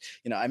 It's just,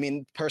 I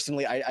mean,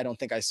 personally, I don't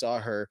think I saw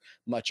her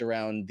much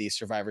around the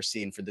Survivor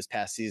scene for this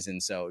past season.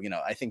 So,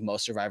 I think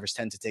most survivors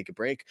tend to take a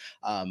break.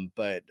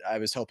 But I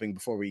was hoping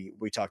before we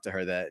talked to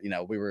her that,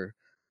 we were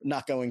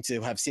not going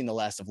to have seen the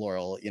last of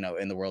Laurel,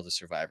 in the world of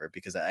Survivor,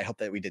 because I hope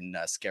that we didn't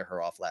scare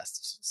her off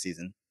last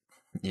season.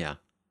 Yeah.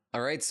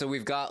 All right. So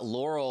we've got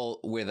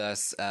Laurel with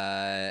us.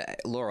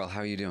 Laurel,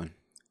 how are you doing?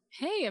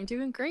 Hey, I'm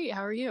doing great.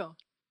 How are you?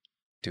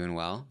 Doing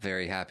well.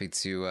 Very happy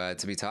to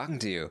be talking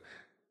to you.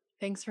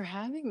 Thanks for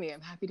having me.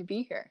 I'm happy to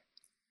be here.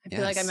 I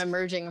feel like I'm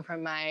emerging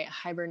from my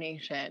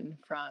hibernation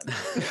from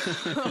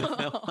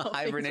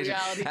hibernation.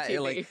 reality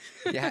TV.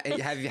 Like,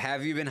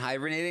 have you been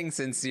hibernating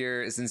since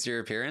your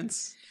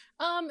appearance?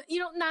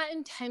 Not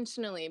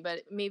intentionally,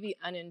 but maybe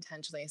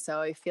unintentionally. So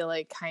I feel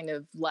like kind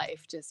of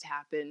life just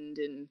happened,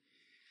 and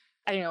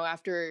I don't know,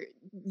 after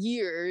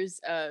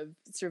years of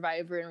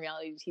Survivor and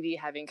reality TV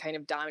having kind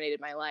of dominated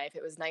my life,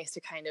 it was nice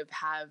to kind of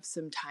have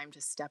some time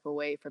to step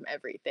away from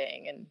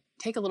everything and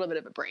take a little bit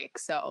of a break.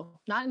 So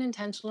not an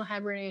intentional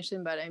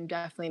hibernation, but I'm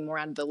definitely more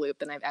out of the loop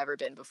than I've ever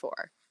been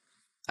before.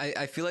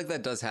 I feel like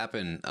that does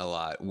happen a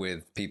lot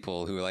with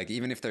people who, like,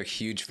 even if they're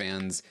huge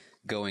fans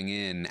going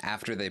in,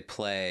 after they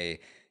play,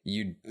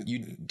 you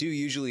do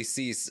usually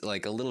see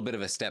like a little bit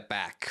of a step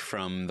back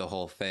from the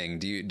whole thing.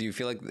 Do you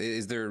feel like,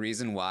 is there a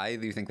reason why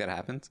do you think that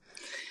happens?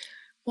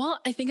 Well,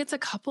 I think it's a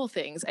couple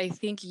things. I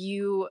think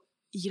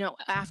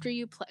after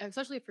you play,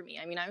 especially for me,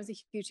 I mean, I was a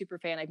huge super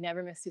fan. I've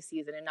never missed a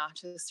season, and not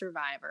just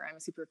Survivor. I'm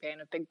a super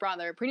fan of Big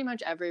Brother. Pretty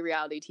much every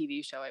reality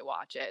TV show I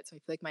watch it. So I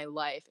feel like my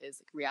life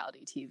is like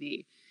reality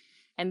TV.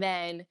 And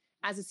then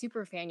as a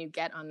super fan, you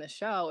get on the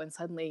show and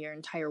suddenly your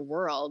entire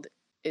world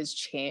is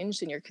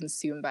changed and you're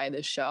consumed by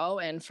the show.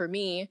 And for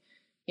me,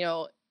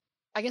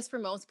 I guess for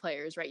most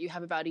players, right, you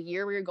have about a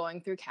year where you're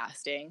going through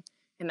casting,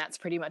 and that's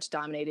pretty much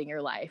dominating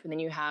your life. And then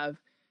you have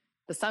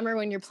the summer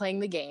when you're playing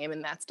the game,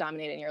 and that's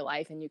dominating your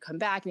life. And you come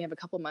back and you have a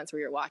couple months where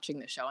you're watching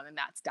the show, and then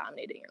that's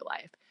dominating your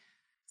life.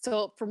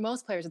 So for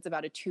most players, it's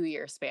about a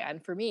 2-year span.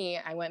 For me,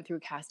 I went through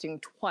casting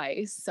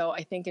twice. So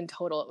I think in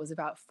total, it was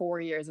about 4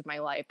 years of my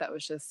life that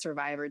was just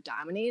Survivor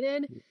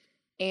dominated.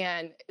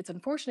 And it's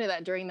unfortunate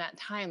that during that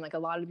time, like, a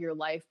lot of your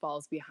life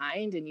falls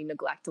behind and you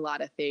neglect a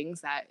lot of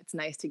things that it's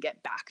nice to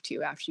get back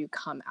to after you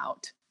come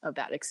out of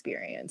that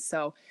experience.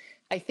 So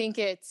I think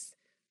it's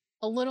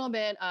a little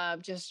bit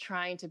of just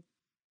trying to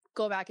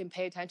go back and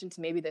pay attention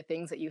to maybe the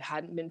things that you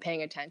hadn't been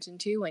paying attention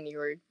to when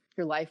your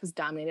life was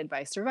dominated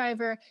by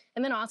Survivor.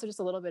 And then also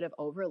just a little bit of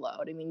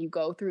overload. I mean, you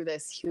go through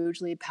this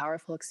hugely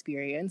powerful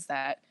experience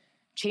that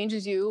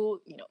changes you,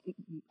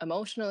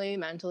 emotionally,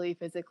 mentally,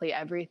 physically,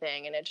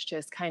 everything. And it's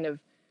just kind of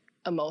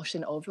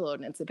emotion overload,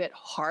 and it's a bit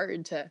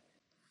hard to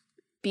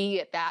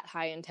be at that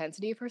high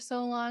intensity for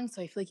so long.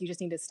 So I feel like you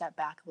just need to step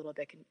back a little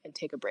bit and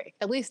take a break.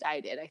 At least I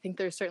did. I think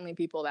there's certainly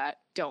people that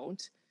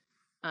don't,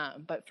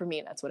 but for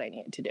me, that's what I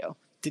needed to do.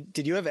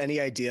 Did you have any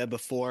idea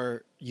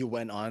before you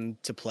went on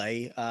to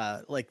play,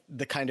 like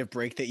the kind of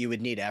break that you would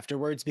need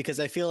afterwards?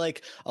 Because I feel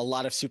like a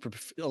lot of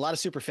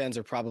super fans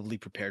are probably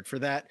prepared for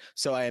that.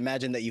 So I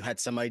imagine that you had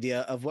some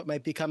idea of what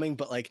might be coming,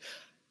 but like,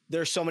 there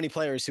are so many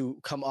players who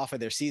come off of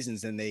their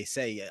seasons and they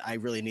say, I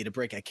really need a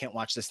break. I can't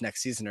watch this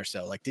next season or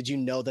so. Like, did you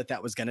know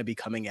that was going to be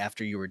coming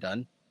after you were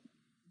done?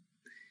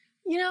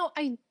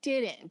 I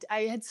didn't.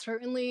 I had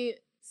certainly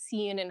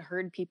seen and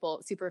heard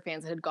people, super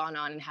fans, that had gone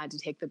on and had to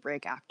take the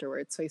break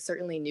afterwards. So I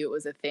certainly knew it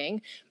was a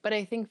thing. But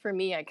I think for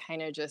me, I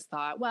kind of just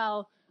thought,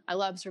 well, I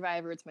love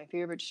Survivor. It's my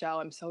favorite show.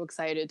 I'm so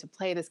excited to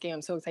play this game.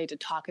 I'm so excited to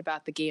talk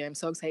about the game. I'm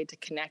so excited to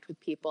connect with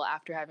people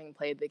after having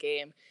played the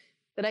game,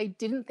 that I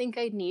didn't think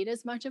I'd need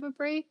as much of a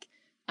break,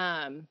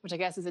 which I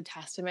guess is a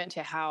testament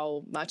to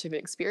how much of an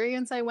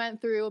experience I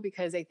went through.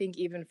 Because I think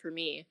even for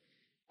me,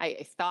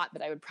 I thought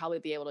that I would probably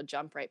be able to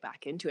jump right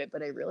back into it,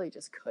 but I really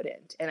just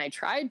couldn't. And I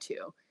tried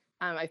to.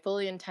 I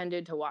fully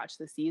intended to watch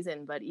the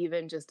season, but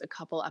even just a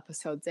couple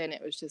episodes in,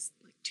 it was just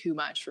like too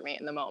much for me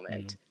in the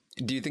moment.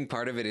 Do you think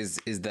part of it is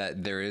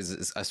that there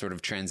is a sort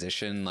of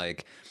transition?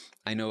 Like,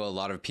 I know a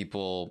lot of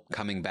people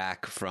coming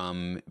back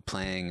from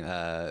playing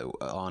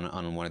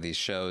on one of these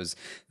shows,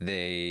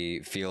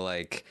 they feel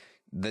like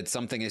that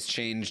something has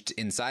changed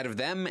inside of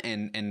them,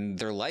 and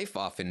their life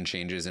often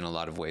changes in a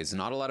lot of ways.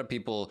 Not a lot of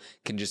people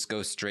can just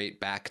go straight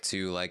back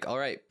to, like, all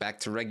right, back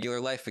to regular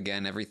life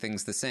again,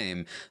 everything's the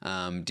same.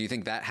 Do you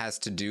think that has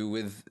to do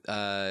with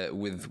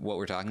what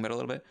we're talking about a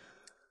little bit?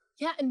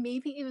 Yeah, and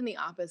maybe even the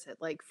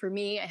opposite. Like, for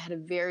me, I had a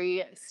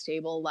very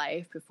stable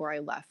life before I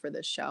left for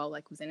the show.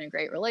 Like, was in a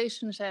great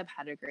relationship,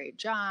 had a great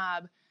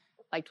job,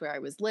 liked where I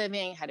was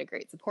living, had a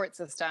great support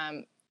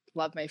system,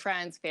 loved my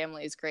friends,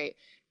 family is great.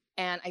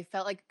 And I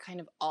felt like kind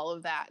of all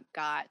of that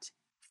got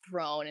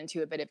thrown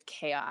into a bit of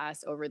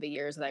chaos over the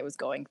years that I was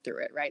going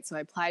through it, right? So I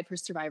applied for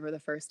Survivor the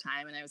first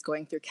time, and I was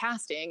going through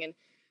casting. And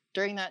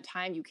during that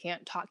time, you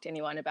can't talk to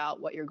anyone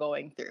about what you're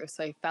going through.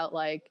 So I felt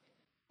like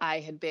I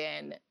had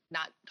been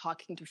not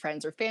talking to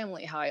friends or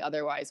family how I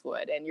otherwise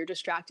would. And you're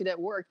distracted at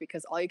work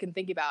because all you can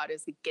think about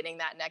is getting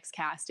that next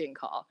casting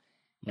call.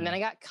 And then I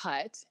got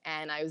cut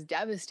and I was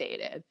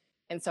devastated.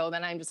 And so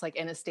then I'm just like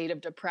in a state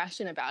of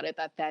depression about it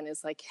that then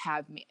is like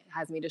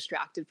has me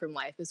distracted from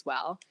life as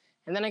well.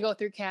 And then I go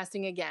through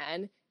casting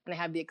again and I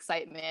have the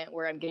excitement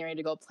where I'm getting ready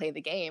to go play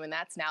the game. And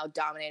that's now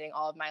dominating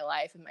all of my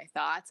life and my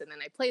thoughts. And then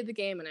I played the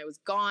game and I was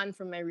gone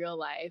from my real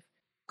life,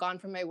 gone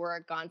from my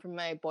work, gone from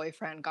my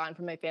boyfriend, gone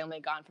from my family,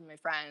 gone from my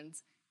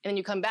friends. And then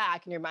you come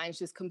back and your mind's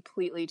just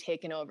completely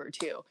taken over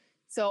too.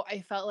 So I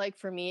felt like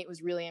for me, it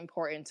was really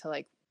important to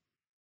like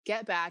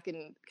get back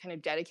and kind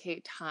of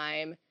dedicate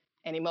time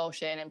and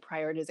emotion and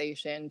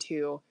prioritization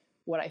to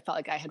what I felt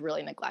like I had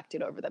really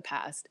neglected over the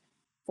past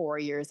 4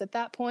 years at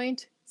that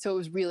point. So it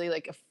was really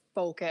like a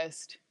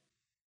focused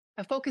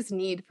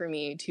need for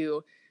me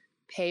to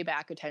pay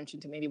back attention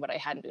to maybe what I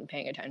hadn't been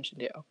paying attention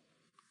to.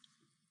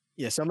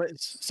 Yeah,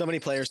 so many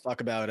players talk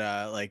about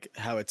like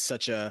how it's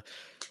such a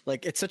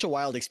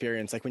wild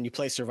experience. Like when you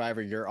play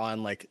Survivor, you're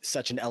on like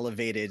such an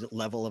elevated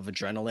level of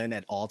adrenaline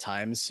at all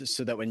times,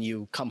 so that when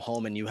you come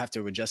home and you have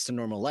to adjust to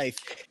normal life,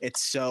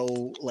 it's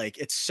so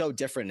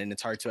different, and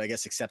it's hard to, I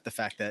guess, accept the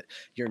fact that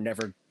you're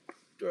never,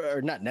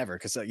 or not never,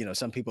 because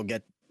some people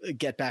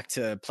get back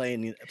to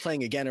playing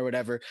again or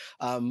whatever.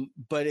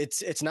 But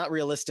it's not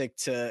realistic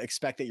to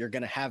expect that you're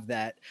going to have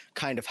that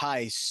kind of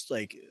high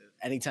like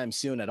anytime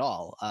soon at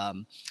all.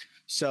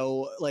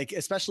 So like,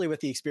 especially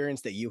with the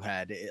experience that you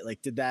had,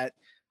 like, did that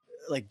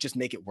like just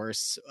make it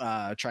worse,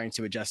 trying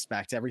to adjust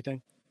back to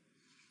everything?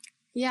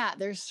 Yeah,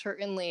 there's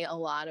certainly a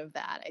lot of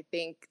that. I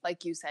think,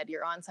 like you said,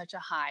 you're on such a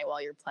high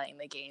while you're playing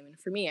the game. And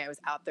for me, I was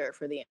out there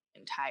for the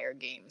entire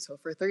game. So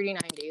for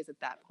 39 days at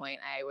that point,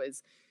 I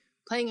was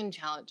playing in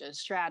challenges,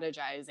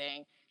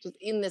 strategizing, just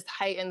in this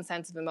heightened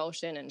sense of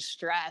emotion and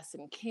stress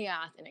and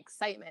chaos and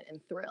excitement and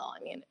thrill.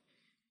 I mean,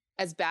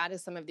 as bad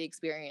as some of the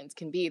experience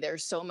can be,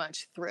 there's so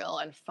much thrill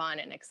and fun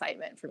and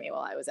excitement for me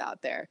while I was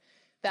out there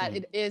that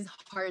it is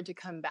hard to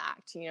come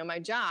back to. My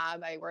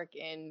job, I work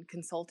in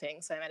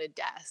consulting, so I'm at a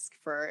desk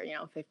for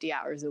 50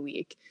 hours a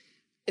week.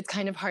 It's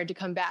kind of hard to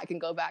come back and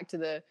go back to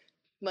the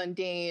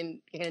mundane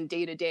and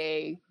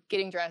day-to-day,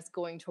 getting dressed,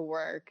 going to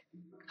work,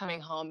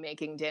 coming home,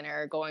 making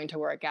dinner, going to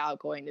work out,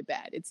 going to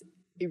bed. It's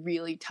a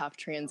really tough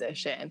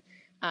transition.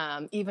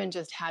 Even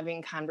just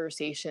having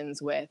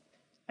conversations with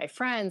my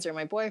friends or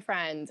my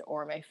boyfriend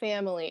or my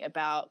family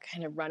about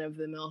kind of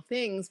run-of-the-mill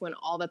things, when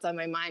all that's on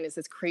my mind is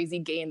this crazy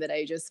game that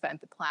I just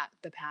spent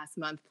the past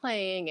month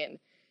playing, and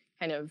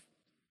kind of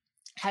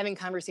having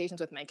conversations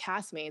with my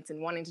castmates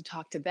and wanting to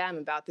talk to them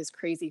about this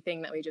crazy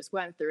thing that we just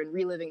went through, and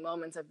reliving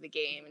moments of the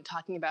game and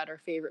talking about our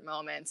favorite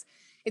moments.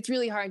 It's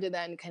really hard to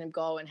then kind of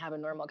go and have a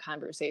normal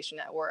conversation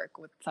at work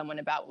with someone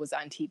about what was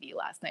on TV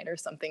last night or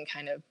something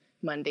kind of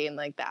mundane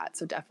like that.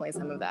 So definitely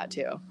some of that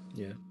too.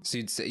 Yeah. So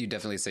you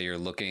definitely say you're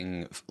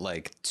looking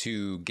like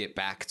to get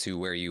back to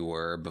where you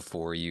were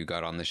before you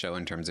got on the show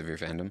in terms of your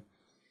fandom?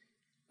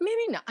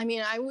 Maybe not. I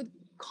mean, I would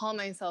call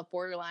myself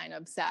borderline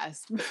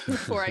obsessed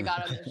before I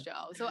got on the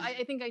show. So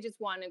I think I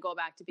just want to go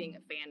back to being a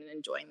fan and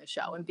enjoying the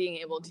show and being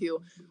able to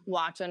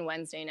watch on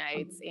Wednesday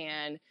nights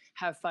and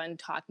have fun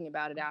talking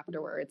about it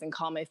afterwards, and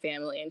call my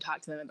family and talk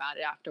to them about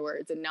it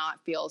afterwards, and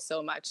not feel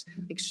so much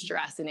like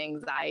stress and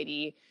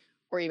anxiety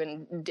or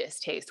even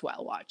distaste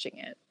while watching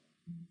it.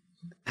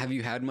 Have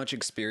you had much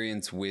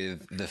experience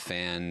with the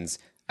fans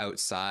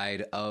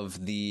outside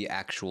of the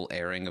actual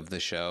airing of the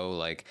show,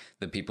 like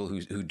the people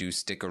who do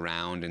stick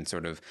around and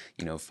sort of,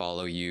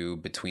 follow you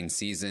between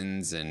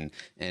seasons and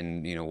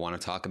want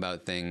to talk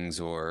about things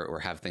or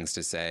have things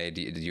to say?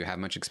 Did you have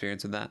much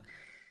experience with that?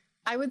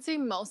 I would say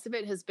most of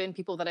it has been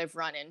people that I've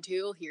run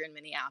into here in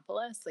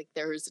Minneapolis. Like,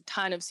 there's a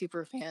ton of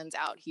super fans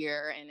out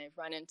here, and I've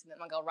run into them.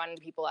 Like, I'll run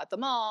into people at the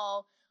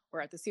mall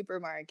or at the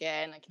supermarket,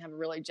 and I can have a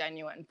really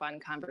genuine, fun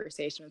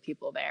conversation with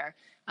people there.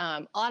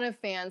 A lot of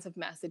fans have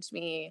messaged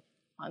me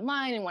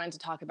online and wanted to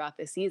talk about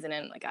this season,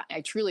 and like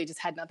I truly just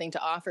had nothing to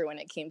offer when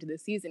it came to the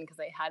season because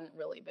I hadn't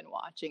really been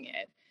watching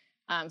it.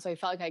 So I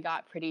felt like I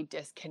got pretty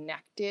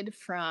disconnected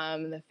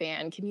from the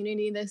fan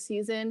community this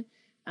season.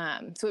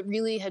 So it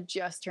really had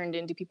just turned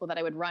into people that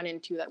I would run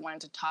into that wanted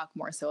to talk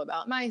more so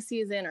about my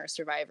season or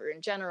Survivor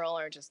in general,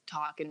 or just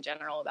talk in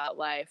general about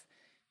life.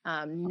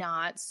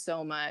 Not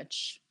so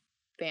much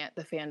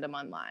the fandom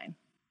online.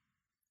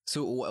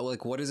 So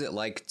like, what is it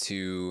like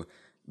to,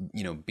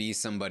 be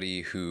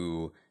somebody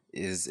who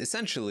is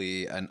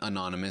essentially an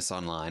anonymous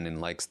online and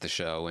likes the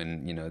show,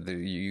 and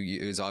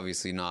there's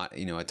obviously not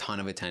a ton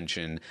of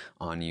attention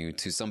on you,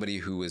 to somebody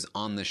who was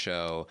on the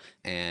show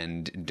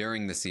and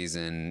during the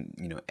season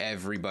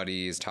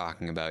everybody is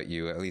talking about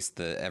you, at least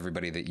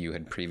everybody that you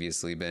had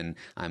previously been,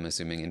 I'm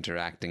assuming,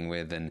 interacting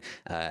with and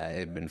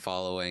had been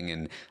following,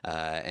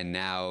 and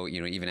now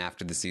even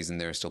after the season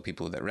there are still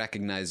people that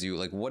recognize you.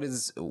 Like, what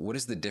is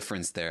the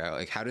difference there?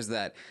 Like, how does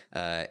that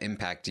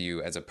impact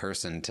you as a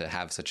person to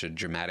have such a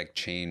dramatic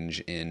change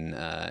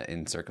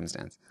in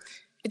circumstance?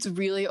 It's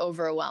really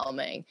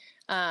overwhelming.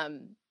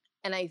 And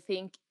I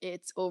think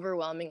it's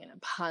overwhelming in a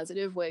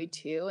positive way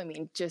too. I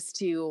mean, just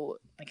to,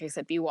 like I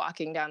said, be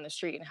walking down the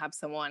street and have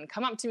someone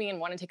come up to me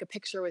and want to take a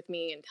picture with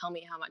me and tell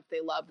me how much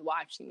they loved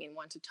watching me and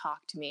want to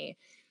talk to me.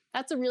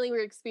 That's a really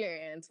weird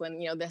experience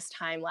when, this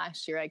time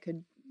last year I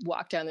could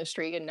walk down the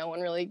street and no one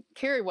really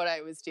cared what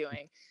I was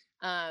doing.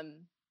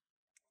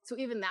 So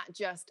even that,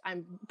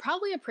 I'm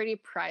probably a pretty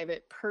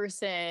private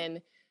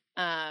person.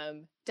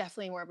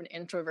 Definitely more of an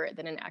introvert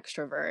than an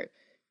extrovert.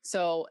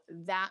 So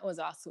that was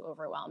also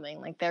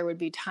overwhelming. Like, there would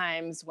be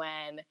times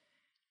when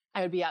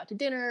I would be out to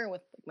dinner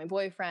with my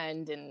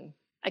boyfriend and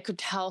I could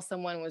tell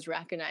someone was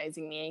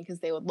recognizing me because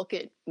they would look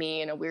at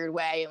me in a weird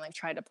way and like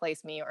try to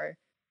place me, or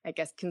I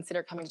guess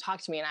consider coming to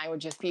talk to me. And I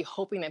would just be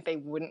hoping that they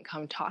wouldn't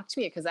come talk to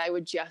me because I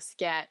would just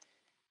get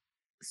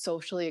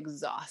socially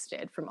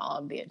exhausted from all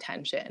of the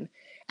attention.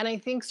 And I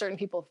think certain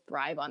people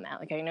thrive on that.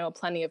 Like I know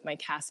plenty of my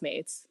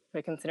castmates who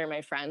I consider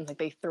my friends, like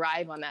they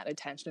thrive on that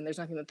attention. And there's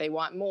nothing that they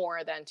want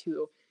more than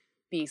to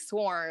be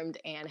swarmed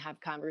and have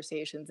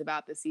conversations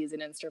about the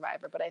season and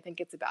Survivor. But I think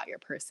it's about your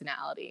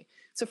personality.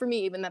 So for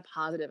me, even the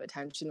positive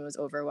attention was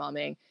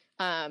overwhelming.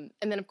 And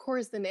then of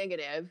course the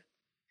negative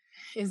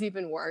is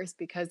even worse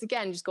because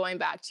again, just going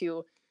back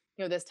to,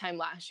 this time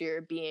last year,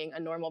 being a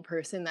normal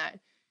person that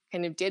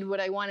kind of did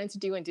what I wanted to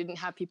do and didn't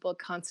have people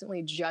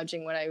constantly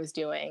judging what I was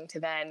doing, to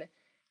then,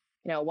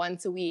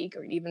 once a week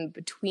or even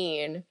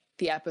between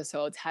the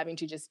episodes, having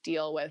to just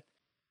deal with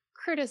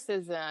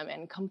criticism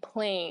and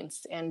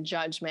complaints and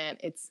judgment.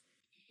 It's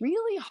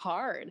really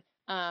hard.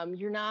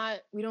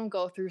 We don't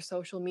go through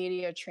social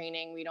media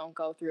training. We don't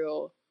go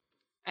through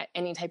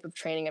any type of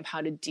training of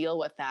how to deal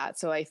with that.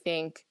 So I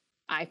think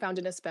I found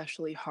it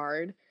especially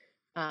hard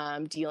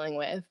dealing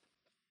with.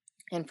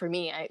 And for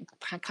me, I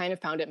kind of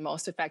found it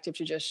most effective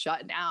to just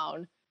shut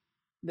down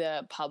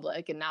the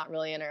public and not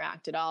really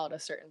interact at all at a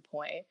certain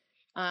point.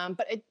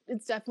 But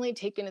it's definitely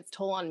taken its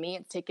toll on me.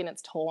 It's taken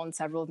its toll on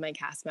several of my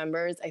cast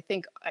members. I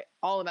think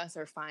all of us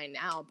are fine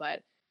now,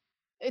 but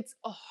it's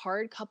a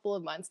hard couple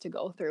of months to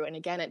go through. And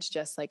again, it's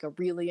just like a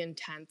really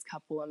intense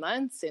couple of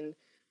months. And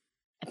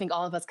I think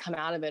all of us come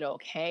out of it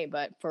okay.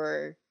 But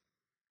for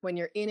when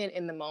you're in it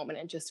in the moment,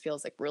 it just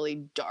feels like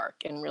really dark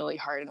and really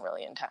hard and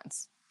really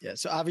intense. Yeah,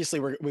 so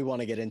obviously we want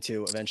to get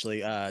into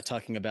eventually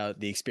talking about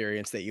the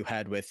experience that you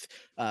had with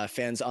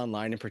fans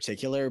online in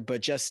particular,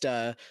 but just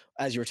as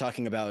you were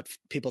talking about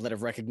people that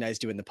have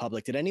recognized you in the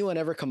public, did anyone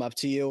ever come up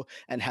to you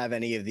and have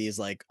any of these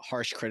like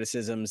harsh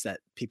criticisms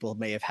that people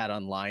may have had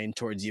online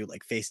towards you,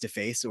 like face to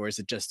face, or is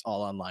it just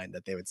all online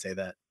that they would say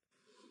that?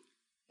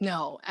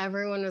 No,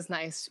 everyone was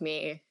nice to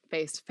me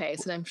face to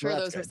face. And I'm sure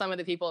those are some of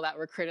the people that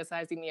were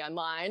criticizing me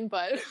online,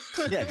 but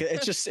yeah,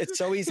 it's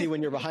so easy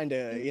when you're behind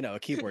a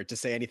keyboard to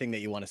say anything that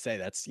you want to say.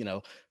 That's,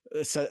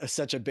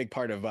 such a big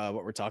part of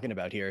what we're talking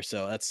about here.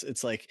 So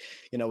it's like,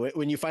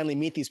 when you finally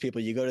meet these people,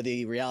 you go to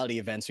the reality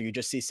events or you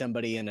just see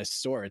somebody in a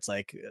store. It's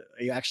like,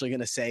 are you actually going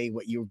to say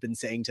what you've been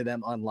saying to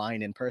them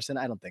online in person?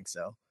 I don't think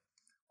so.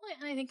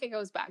 And I think it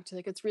goes back to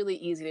like, it's really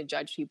easy to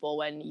judge people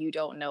when you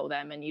don't know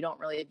them and you don't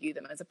really view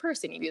them as a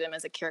person. You view them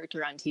as a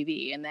character on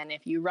TV. And then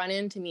if you run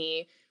into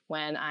me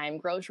when I'm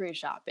grocery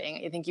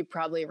shopping, I think you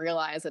probably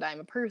realize that I'm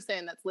a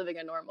person that's living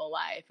a normal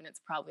life. And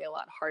it's probably a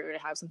lot harder to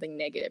have something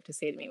negative to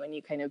say to me when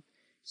you kind of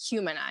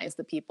humanize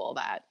the people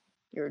that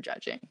you're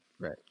judging.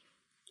 Right.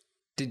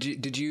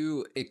 Did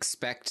you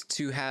expect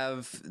to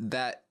have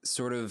that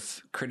sort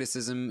of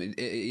criticism,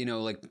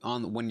 like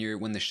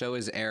when the show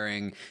is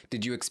airing?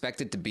 Did you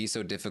expect it to be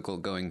so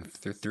difficult going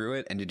through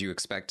it? And did you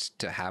expect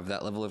to have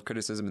that level of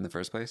criticism in the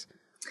first place?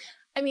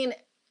 I mean,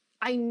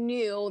 I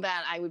knew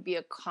that I would be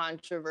a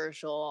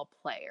controversial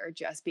player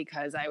just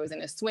because I was in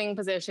a swing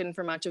position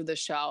for much of the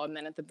show. And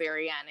then at the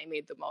very end, I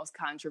made the most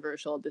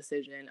controversial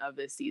decision of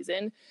the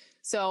season.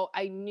 So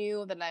I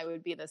knew that I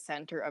would be the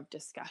center of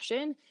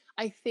discussion.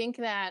 I think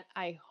that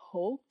I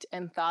hoped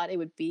and thought it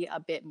would be a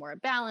bit more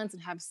balanced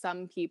and have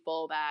some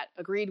people that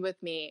agreed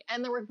with me.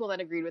 And there were people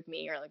that agreed with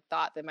me or like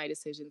thought that my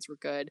decisions were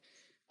good.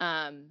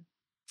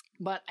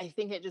 But I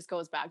think it just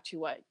goes back to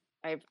what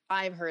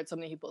I've heard so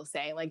many people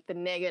say, like the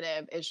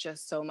negative is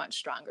just so much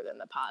stronger than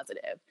the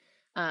positive.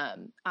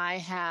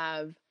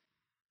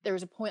 There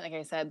was a point, like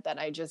I said, that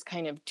I just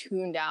kind of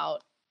tuned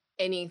out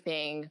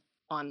anything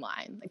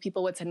online. Like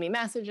people would send me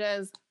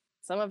messages.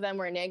 Some of them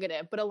were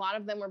negative, but a lot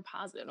of them were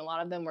positive and a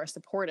lot of them were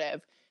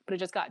supportive. But it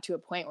just got to a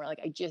point where like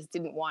I just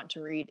didn't want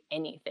to read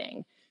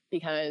anything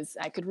because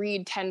I could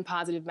read 10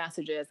 positive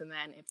messages. And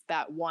then if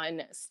that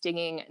one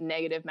stinging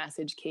negative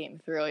message came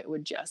through, it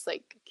would just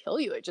like kill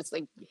you. It just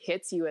like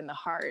hits you in the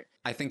heart.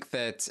 I think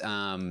that,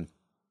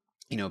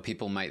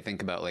 people might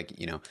think about like,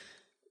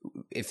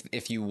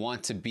 if you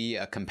want to be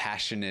a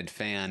compassionate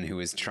fan who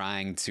is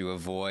trying to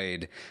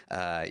avoid,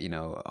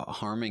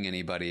 harming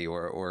anybody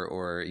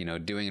or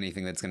doing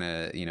anything that's going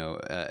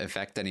to,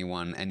 affect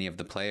any of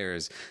the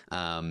players,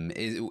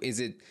 is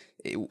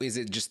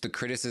it just the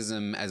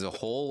criticism as a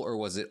whole, or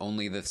was it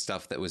only the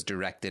stuff that was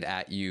directed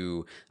at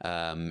you,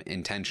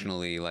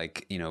 intentionally,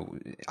 like,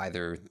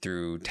 either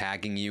through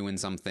tagging you in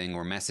something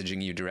or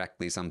messaging you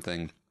directly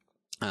something?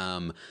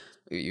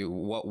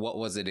 What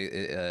was it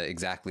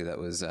exactly that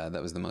was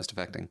the most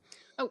affecting?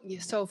 Oh, yeah,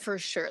 so for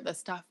sure, the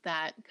stuff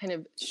that kind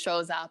of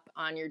shows up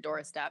on your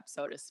doorstep,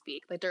 so to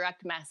speak, like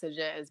direct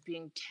messages,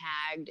 being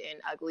tagged in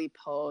ugly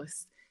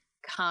posts,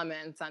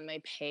 comments on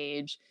my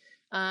page.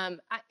 I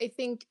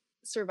think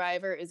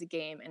Survivor is a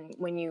game, and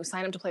when you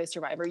sign up to play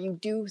Survivor, you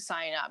do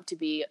sign up to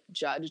be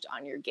judged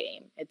on your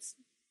game. It's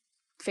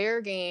fair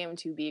game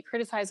to be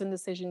criticized on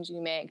decisions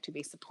you make, to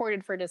be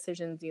supported for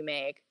decisions you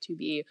make, to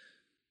be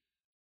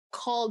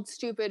called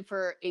stupid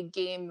for a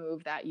game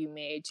move that you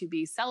made, to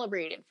be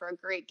celebrated for a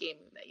great game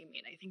move that you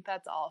made. I think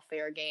that's all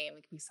fair game.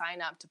 Like we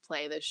sign up to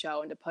play this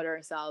show and to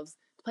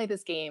play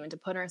this game and to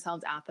put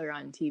ourselves out there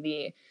on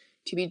TV,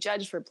 to be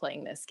judged for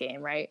playing this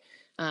game, right?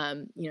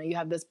 You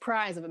have this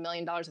prize of $1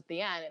 million at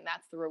the end, and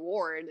that's the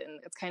reward. And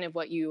it's kind of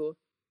what you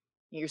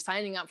You're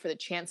signing up for the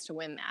chance to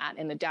win that.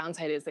 And the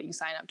downside is that you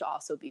sign up to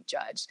also be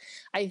judged.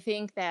 I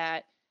think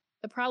that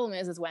the problem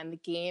is when the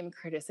game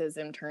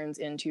criticism turns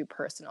into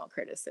personal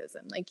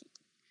criticism. Like,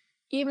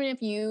 even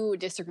if you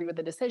disagreed with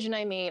the decision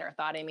I made or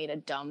thought I made a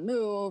dumb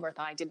move or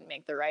thought I didn't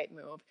make the right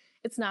move,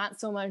 it's not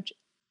so much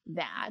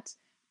that.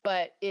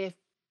 But if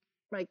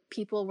like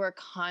people were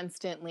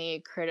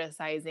constantly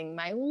criticizing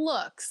my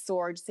looks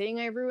or saying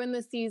I ruined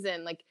the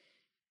season, like,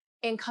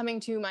 and coming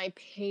to my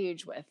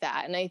page with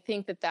that. And I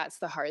think that that's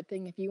the hard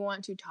thing. If you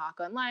want to talk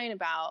online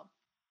about,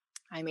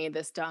 I made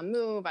this dumb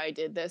move, I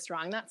did this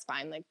wrong, that's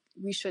fine. Like,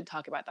 we should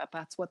talk about that.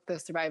 That's what the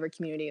Survivor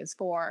community is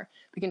for.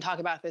 We can talk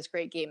about this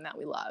great game that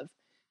we love.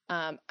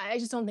 I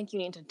just don't think you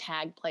need to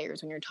tag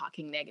players when you're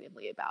talking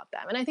negatively about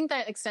them. And I think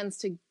that extends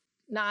to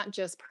not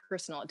just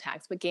personal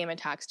attacks, but game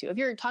attacks too. If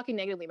you're talking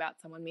negatively about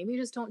someone, maybe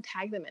just don't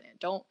tag them in it.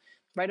 Don't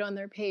write it on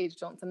their page.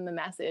 Don't send them a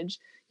message.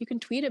 You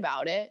can tweet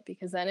about it,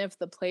 because then if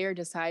the player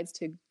decides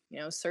to,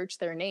 search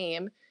their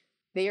name,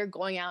 they are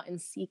going out and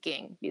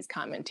seeking these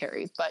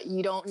commentaries. But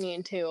you don't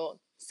need to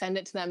send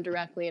it to them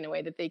directly in a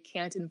way that they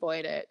can't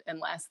avoid it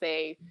unless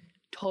they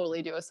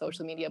totally do a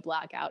social media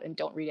blackout and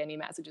don't read any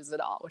messages at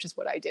all, which is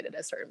what I did at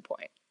a certain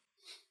point.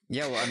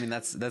 Yeah, well, I mean,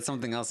 that's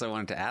something else I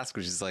wanted to ask,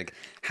 which is like,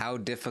 how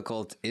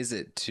difficult is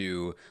it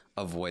to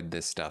avoid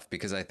this stuff?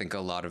 Because I think a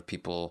lot of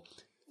people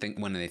think,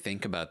 when they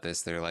think about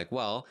this, they're like,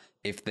 well,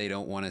 if they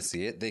don't want to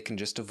see it, they can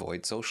just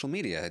avoid social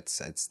media.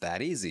 It's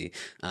that easy.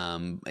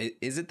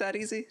 Is it that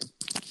easy?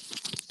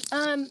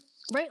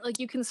 Right. Like,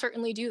 you can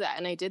certainly do that.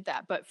 And I did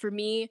that. But for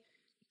me,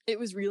 it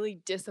was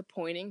really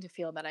disappointing to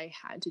feel that I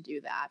had to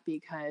do that,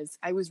 because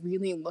I was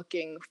really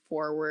looking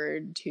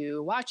forward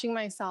to watching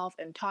myself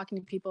and talking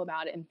to people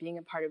about it and being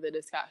a part of the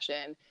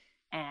discussion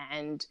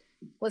and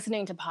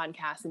listening to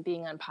podcasts and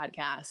being on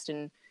podcasts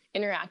and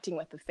interacting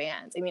with the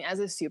fans. I mean, as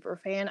a super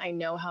fan, I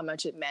know how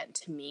much it meant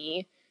to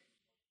me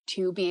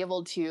to be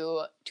able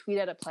to tweet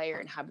at a player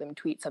and have them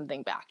tweet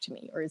something back to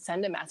me, or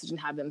send a message and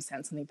have them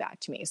send something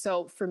back to me.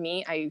 So for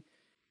me, I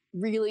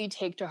really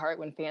take to heart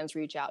when fans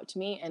reach out to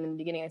me. And in the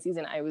beginning of the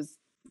season, I was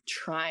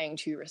trying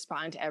to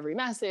respond to every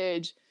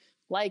message,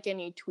 like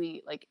any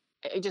tweet. Like,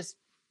 I just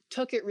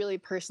took it really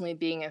personally,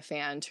 being a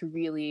fan, to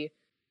really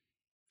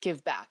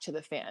give back to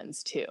the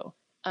fans too.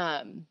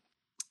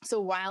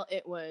 So while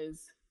it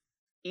was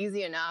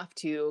easy enough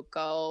to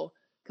go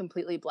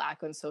completely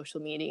black on social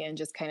media and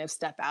just kind of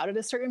step out at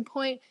a certain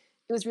point,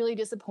 it was really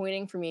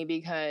disappointing for me,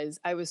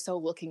 because I was so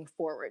looking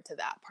forward to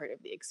that part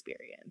of the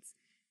experience.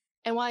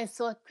 And while I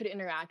still could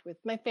interact with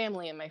my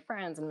family and my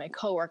friends and my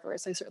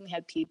coworkers, I certainly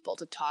had people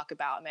to talk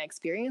about my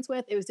experience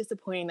with. It was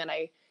disappointing that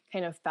I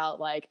kind of felt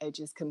like I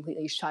just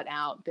completely shut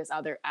out this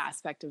other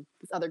aspect of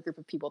this other group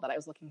of people that I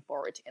was looking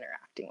forward to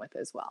interacting with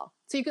as well.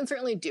 So you can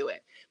certainly do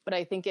it, but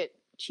I think it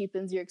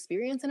cheapens your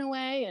experience in a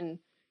way and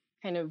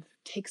kind of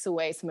takes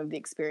away some of the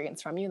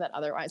experience from you that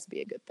otherwise would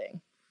be a good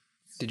thing.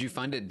 Did you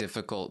find it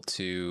difficult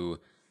to,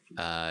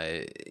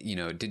 were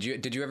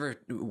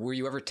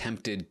you ever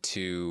tempted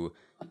to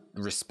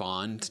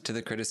respond to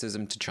the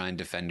criticism, to try and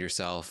defend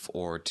yourself,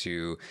 or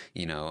to,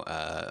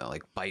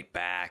 like, bite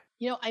back?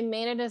 I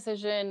made a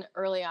decision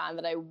early on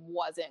that I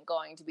wasn't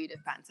going to be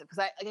defensive, because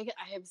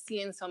I have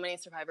seen so many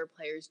Survivor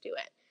players do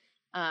it.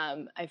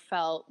 I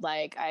felt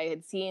like I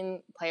had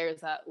seen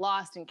players that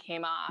lost and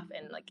came off,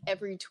 and like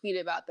every tweet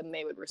about them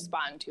they would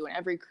respond to, and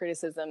every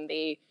criticism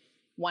they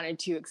wanted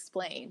to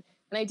explain.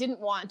 And I didn't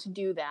want to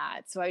do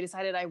that, so I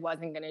decided I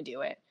wasn't going to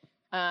do it.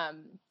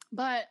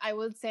 But I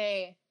would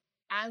say,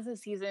 as the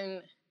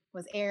season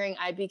was airing,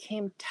 I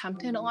became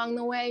tempted along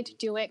the way to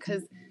do it,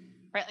 because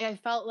I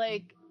felt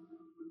like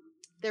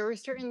there were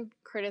certain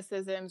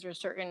criticisms or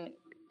certain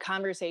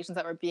conversations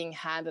that were being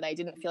had that I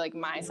didn't feel like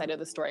my side of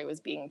the story was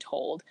being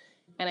told.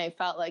 And I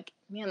felt like,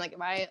 man, like,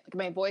 if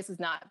my voice is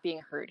not being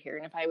heard here.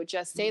 And if I would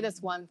just say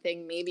this one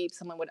thing, maybe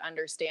someone would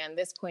understand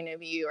this point of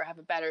view or have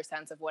a better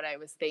sense of what I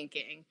was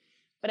thinking.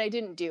 But I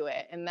didn't do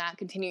it. And that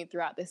continued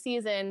throughout the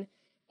season.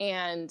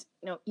 And,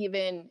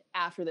 even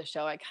after the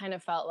show, I kind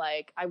of felt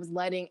like I was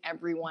letting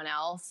everyone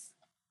else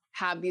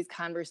have these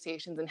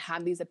conversations and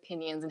have these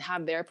opinions and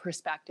have their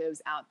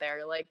perspectives out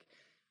there. Like,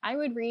 I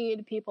would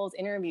read people's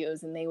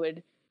interviews and they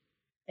would,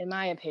 in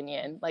my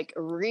opinion, like,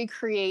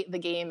 recreate the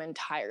game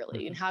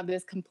entirely and have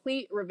this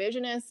complete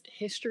revisionist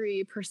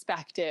history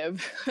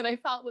perspective that I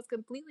felt was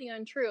completely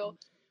untrue.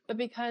 But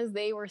because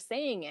they were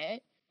saying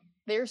it,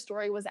 their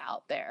story was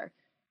out there.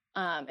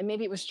 And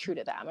maybe it was true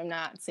to them. I'm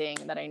not saying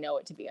that I know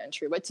it to be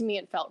untrue, but to me,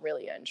 it felt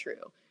really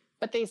untrue.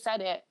 But they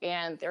said it,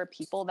 and there are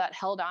people that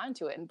held on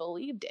to it and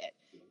believed it.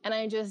 And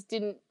I just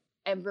didn't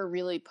ever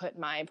really put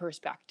my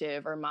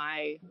perspective or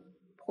my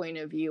point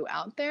of view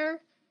out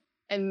there.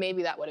 And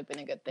maybe that would have been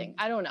a good thing.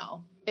 I don't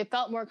know. It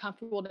felt more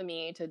comfortable to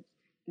me to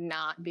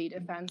not be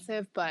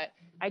defensive, but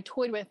I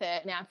toyed with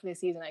it. And after the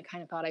season, I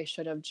kind of thought I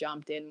should have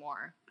jumped in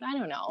more. But I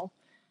don't know.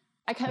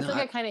 I kind of feel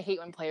like I kind of hate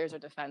when players are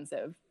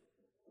defensive.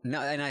 No,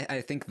 and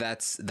I think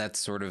that's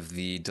sort of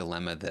the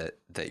dilemma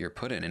that you're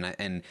put in.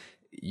 And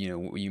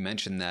you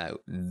mentioned that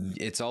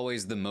it's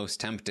always the most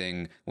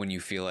tempting when you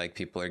feel like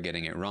people are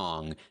getting it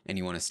wrong and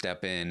you want to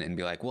step in and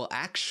be like, well,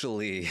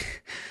 actually,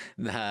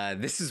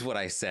 this is what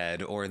I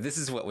said, or this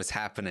is what was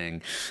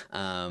happening.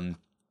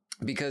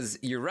 Because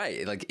you're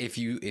right. Like if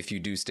you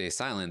do stay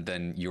silent,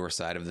 then your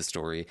side of the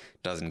story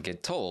doesn't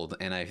get told.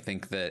 And I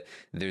think that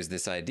there's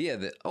this idea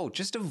that, oh,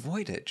 just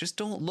avoid it. Just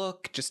don't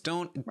look. Just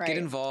don't get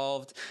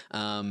involved.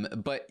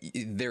 But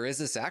there is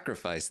a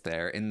sacrifice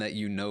there in that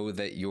you know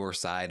that your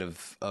side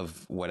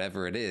of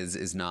whatever it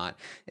is not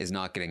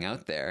getting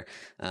out there.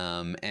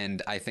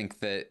 And I think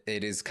that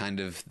it is kind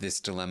of this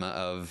dilemma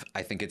of,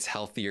 I think it's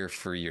healthier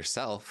for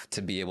yourself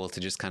to be able to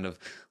just kind of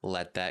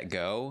let that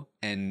go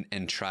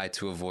and try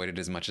to avoid it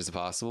as much as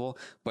possible.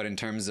 But in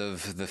terms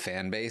of the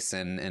fan base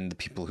and the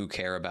people who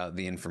care about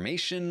the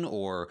information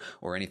or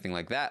anything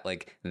like that,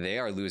 like they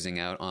are losing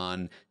out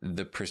on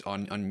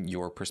on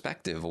your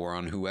perspective, or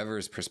on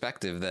whoever's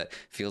perspective that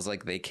feels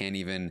like they can't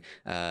even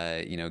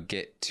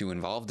get too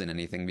involved in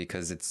anything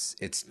because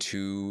it's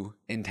too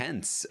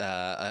intense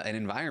an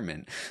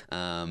environment.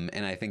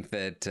 And I think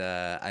that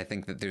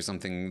there's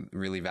something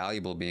really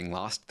valuable being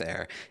lost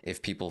there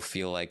if people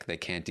feel like they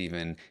can't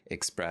even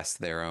express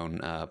their own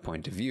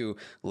point of view,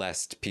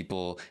 lest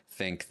people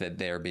think that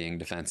they're being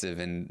defensive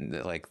and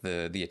like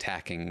the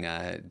attacking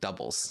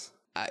doubles.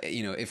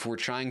 If we're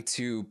trying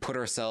to put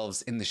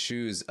ourselves in the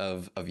shoes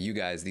of you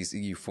guys,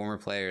 you former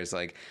players,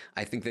 like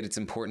I think that it's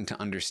important to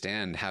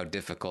understand how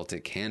difficult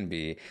it can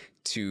be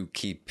to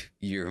keep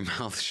your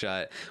mouth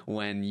shut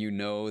when you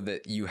know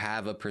that you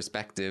have a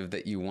perspective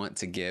that you want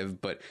to give,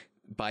 but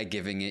by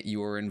giving it,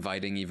 you're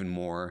inviting even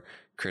more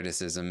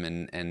criticism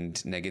and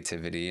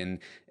negativity. And,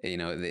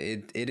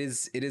 it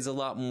is a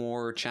lot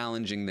more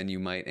challenging than you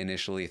might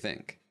initially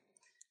think.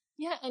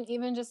 Yeah, and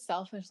even just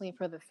selfishly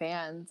for the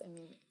fans, I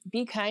mean,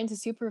 be kind to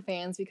super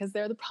fans because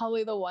they're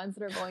probably the ones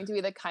that are going to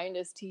be the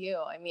kindest to you.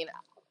 I mean,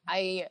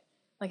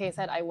 like I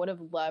said, I would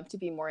have loved to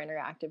be more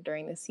interactive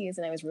during the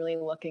season. I was really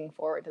looking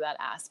forward to that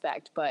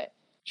aspect, but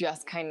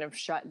just kind of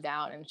shut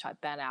down and shut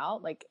that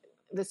out. Like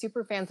the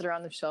super fans that are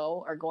on the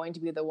show are going to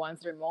be the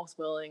ones that are most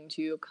willing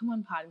to come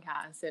on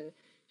podcasts and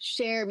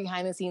share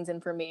behind the scenes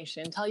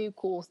information, tell you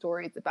cool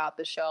stories about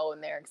the show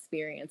and their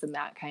experience and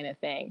that kind of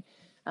thing.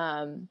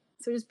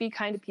 So just be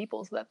kind to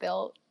people so that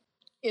they'll,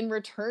 in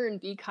return,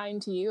 be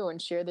kind to you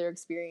and share their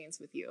experience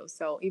with you.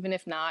 So even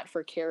if not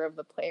for care of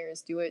the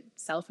players, do it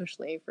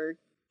selfishly for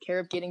care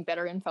of getting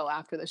better info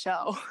after the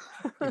show.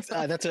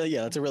 That's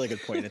a really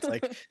good point. It's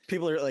like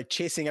people are like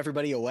chasing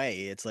everybody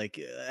away. It's like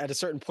at a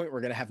certain point, we're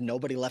going to have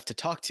nobody left to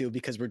talk to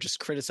because we're just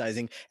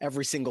criticizing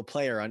every single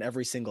player on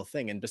every single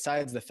thing. And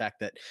besides the fact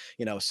that,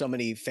 so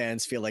many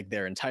fans feel like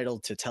they're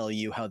entitled to tell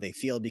you how they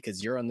feel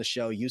because you're on the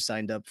show, you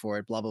signed up for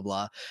it, blah, blah,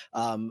 blah.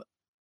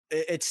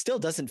 It still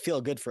doesn't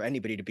feel good for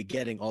anybody to be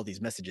getting all these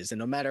messages. And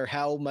no matter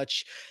how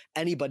much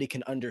anybody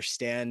can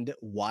understand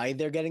why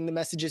they're getting the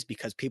messages,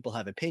 because people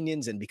have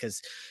opinions and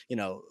because,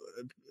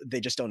 they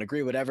just don't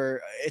agree,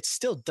 whatever, it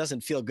still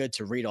doesn't feel good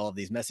to read all of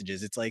these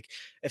messages. It's like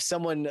if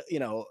someone,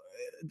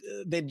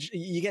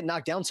 you get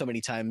knocked down so many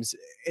times,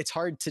 it's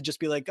hard to just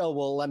be like, oh,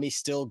 well, let me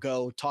still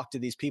go talk to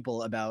these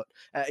people about,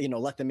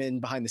 let them in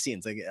behind the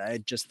scenes. Like, I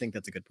just think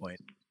that's a good point.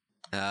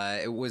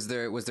 Was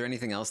there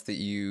anything else that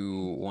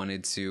you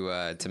wanted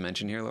to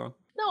mention here, Laurel?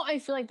 No, I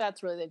feel like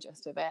that's really the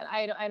gist of it.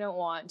 I don't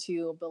want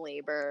to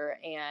belabor,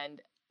 and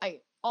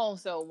I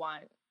also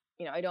want,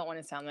 I don't want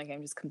to sound like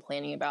I'm just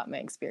complaining about my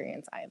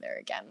experience either.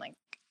 Again, like,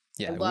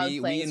 yeah,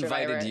 we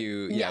invited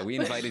you. Yeah, we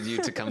invited you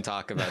to come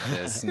talk about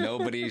this.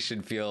 Nobody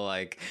should feel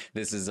like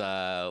this is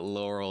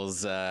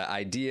Laurel's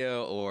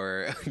idea,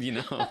 or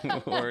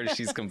or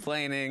she's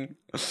complaining.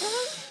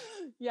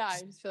 Yeah,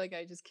 I just feel like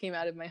I just came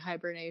out of my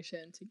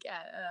hibernation to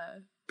get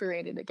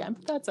berated again,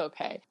 but that's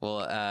okay.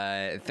 Well,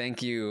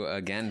 thank you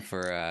again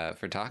for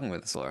talking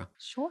with us, Laura.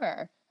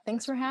 Sure.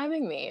 Thanks for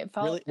having me. It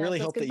felt really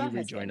hope that you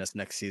rejoin us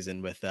next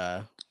season with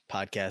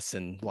podcasts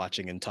and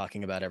watching and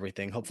talking about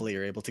everything. Hopefully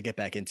you're able to get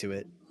back into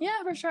it.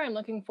 Yeah, for sure. I'm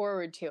looking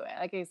forward to it.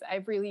 Like I said,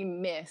 I've really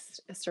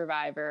missed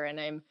Survivor, and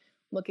I'm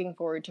looking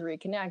forward to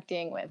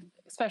reconnecting with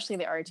especially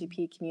the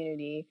RTP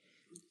community.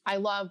 I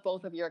love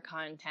both of your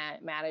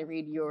content. Matt, I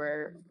read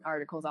your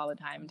articles all the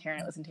time.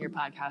 Taryn, I listen to your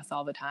podcasts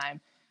all the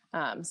time.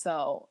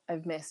 So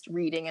I've missed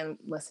reading and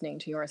listening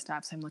to your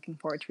stuff. So I'm looking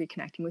forward to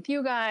reconnecting with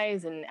you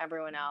guys and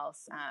everyone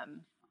else.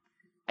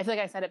 I feel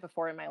like I said it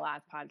before in my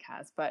last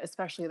podcast, but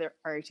especially the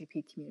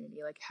RTP community,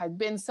 had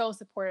been so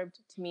supportive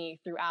to me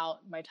throughout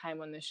my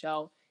time on the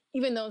show,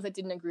 even those that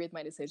didn't agree with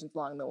my decisions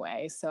along the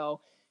way.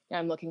 So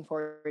I'm looking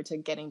forward to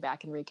getting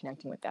back and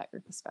reconnecting with that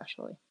group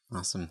especially.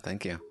 Awesome.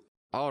 Thank you.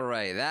 All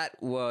right.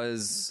 That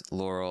was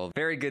Laurel.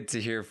 Very good to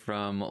hear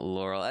from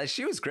Laurel.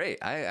 She was great.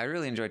 I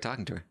really enjoyed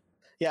talking to her.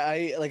 Yeah,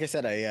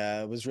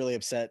 I was really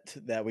upset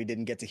that we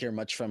didn't get to hear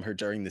much from her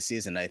during the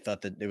season. I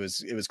thought that it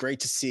was great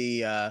to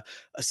see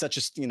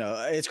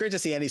it's great to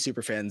see any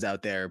super fans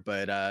out there,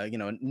 but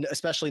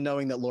especially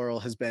knowing that Laurel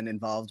has been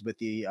involved with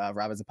the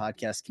Rob as a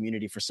Podcast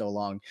community for so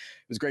long,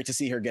 it was great to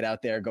see her get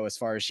out there, go as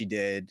far as she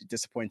did.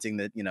 Disappointing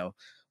that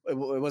it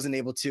wasn't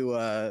able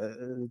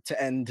to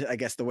end, I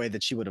guess, the way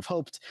that she would have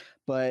hoped.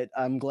 But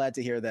I'm glad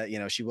to hear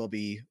that she will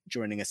be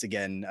joining us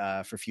again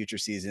for future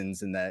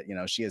seasons, and that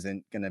she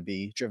isn't going to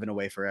be driven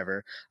away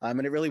forever.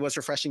 And it really was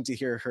refreshing to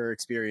hear her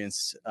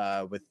experience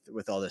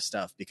with all this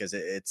stuff, because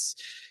it's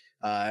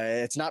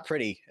not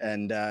pretty,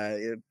 and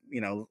the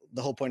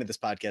whole point of this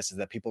podcast is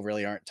that people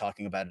really aren't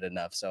talking about it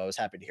enough. So I was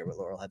happy to hear what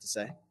Laurel had to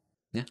say.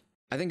 Yeah,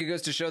 I think it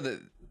goes to show that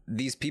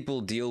these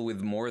people deal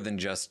with more than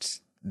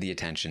just the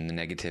attention, the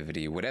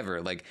negativity, whatever.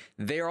 Like,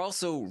 they're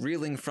also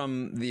reeling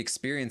from the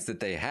experience that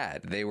they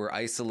had. They were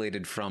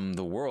isolated from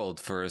the world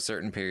for a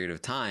certain period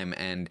of time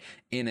and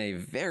in a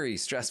very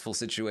stressful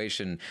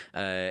situation.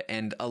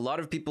 And a lot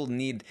of people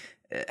need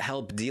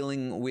help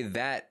dealing with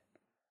that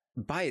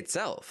by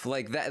itself.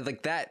 Like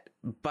that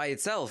by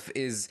itself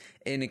is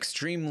an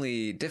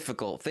extremely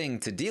difficult thing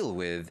to deal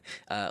with,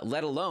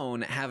 let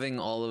alone having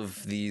all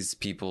of these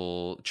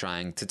people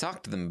trying to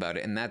talk to them about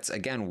it. And that's,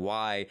 again,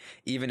 why,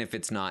 even if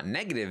it's not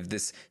negative,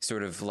 this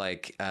sort of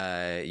like,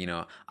 I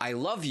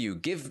love you,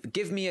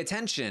 give me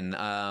attention,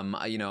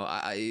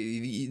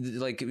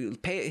 like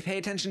pay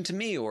attention to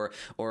me, or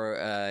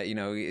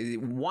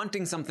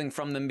wanting something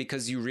from them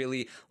because you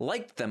really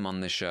liked them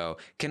on the show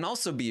can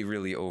also be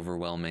really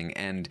overwhelming.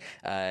 And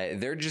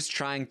they're just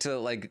trying to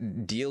like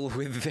deal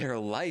with their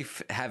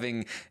life,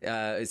 having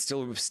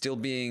still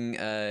being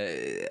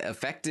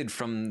affected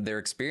from their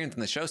experience on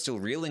the show, still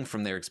reeling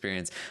from their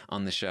experience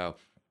on the show.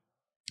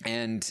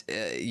 And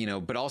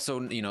but also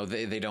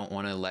they don't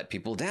want to let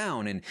people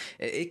down, and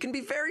it can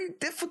be very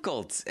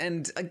difficult.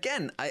 And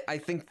again, I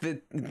think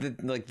that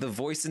the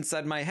voice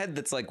inside my head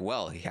that's like,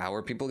 well, how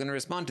are people going to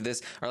respond to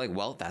this, are like,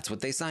 well, that's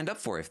what they signed up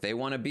for. If they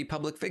want to be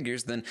public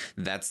figures, then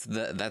that's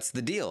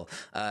the deal.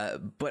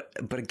 But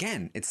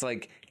again, it's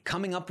like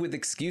coming up with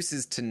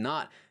excuses to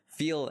not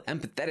feel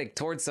empathetic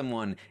towards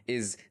someone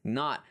is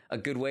not a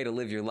good way to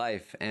live your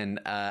life. And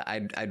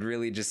I'd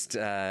really just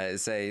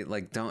say,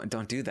 like,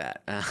 don't do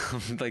that.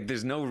 Like,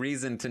 there's no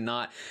reason to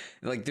not,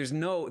 like, there's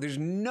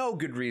no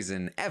good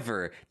reason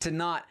ever to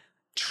not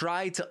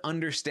try to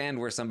understand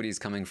where somebody's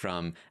coming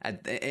from,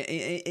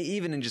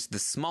 even in just the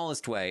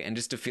smallest way, and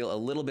just to feel a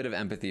little bit of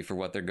empathy for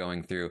what they're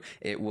going through.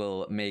 It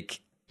will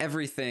make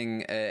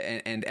everything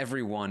and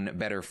everyone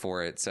better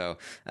for it. So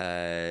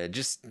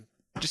just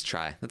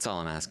try. That's all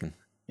I'm asking.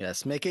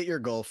 Yes, make it your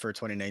goal for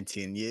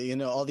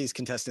 2019. All these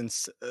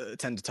contestants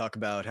tend to talk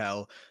about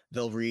how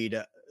they'll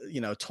read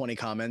 20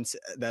 comments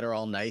that are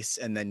all nice,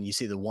 and then you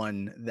see the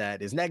one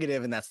that is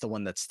negative, and that's the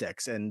one that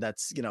sticks. And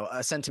that's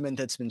a sentiment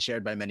that's been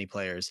shared by many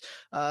players.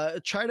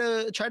 Try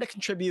to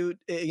contribute,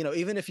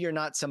 even if you're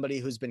not somebody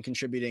who's been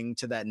contributing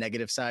to that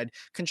negative side,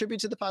 contribute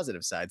to the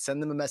positive side.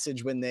 Send them a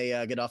message when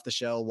they get off the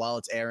show while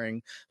it's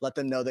airing. Let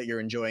them know that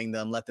you're enjoying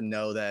them. Let them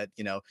know that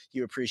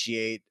you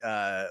appreciate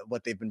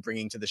what they've been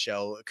bringing to the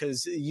show,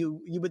 because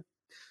you would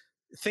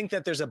think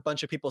that there's a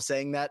bunch of people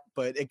saying that,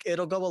 but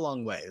it'll go a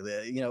long way.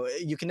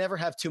 You can never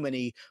have too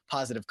many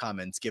positive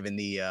comments given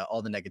the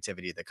all the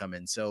negativity that come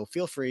in. So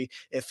feel free,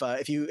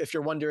 if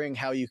you're wondering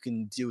how you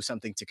can do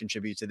something to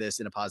contribute to this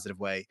in a positive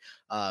way,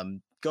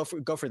 go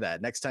for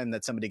that. Next time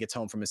that somebody gets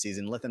home from a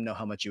season, let them know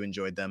how much you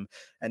enjoyed them.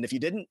 And if you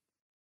didn't,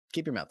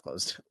 keep your mouth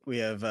closed. We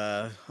have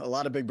a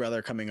lot of Big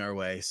Brother coming our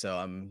way, so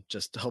I'm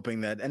just hoping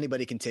that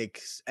anybody can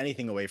take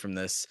anything away from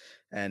this,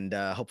 and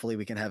hopefully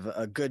we can have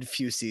a good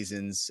few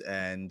seasons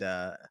and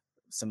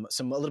some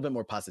a little bit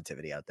more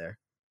positivity out there.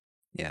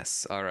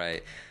 Yes. All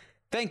right.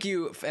 Thank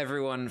you,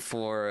 everyone,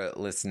 for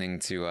listening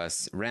to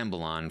us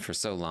ramble on for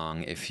so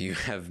long. If you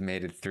have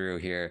made it through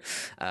here,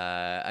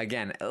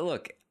 again,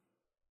 look,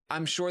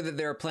 I'm sure that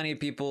there are plenty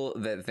of people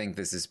that think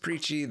this is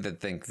preachy,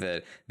 that think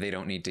that they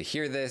don't need to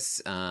hear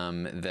this,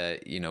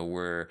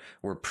 that,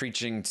 we're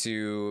preaching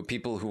to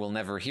people who will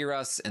never hear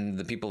us, and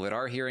the people that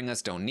are hearing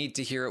us don't need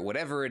to hear it,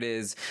 whatever it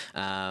is.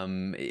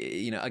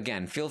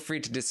 Again, feel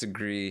free to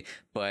disagree,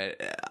 but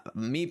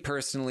me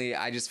personally,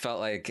 I just felt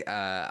like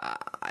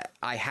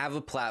I have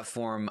a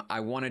platform. I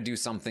want to do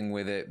something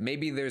with it.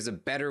 Maybe there's a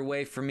better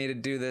way for me to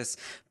do this,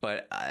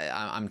 but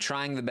I'm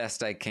trying the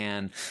best I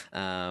can.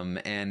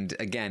 And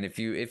again, if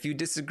you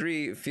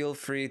disagree, feel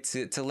free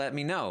to let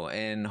me know,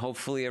 in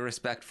hopefully a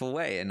respectful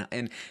way,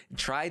 and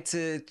try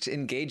to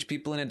engage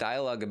people in a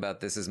dialogue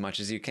about this as much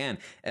as you can,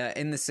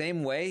 in the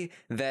same way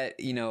that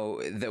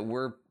that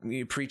we're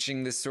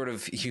preaching this sort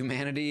of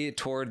humanity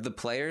toward the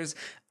players.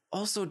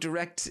 Also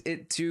direct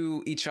it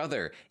to each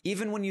other,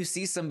 even when you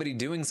see somebody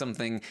doing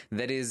something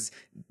that is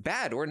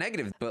bad or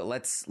negative. But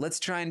let's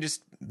try and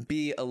just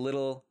be a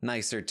little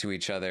nicer to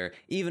each other,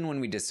 even when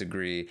we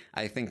disagree.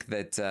 I think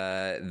that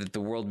that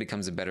the world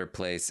becomes a better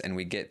place, and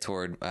we get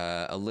toward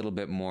a little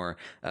bit more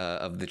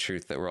of the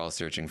truth that we're all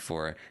searching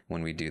for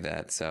when we do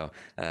that. So,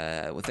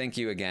 well, thank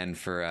you again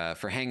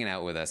for hanging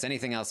out with us.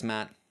 Anything else,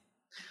 Matt?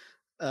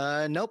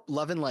 Nope.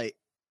 Love and light.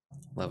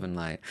 Love and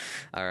light.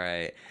 All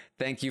right.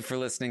 Thank you for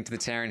listening to The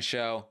Taran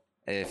Show.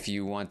 If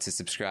you want to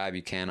subscribe,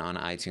 you can on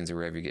iTunes or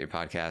wherever you get your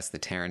podcasts. The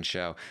Taran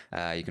Show.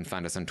 You can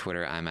find us on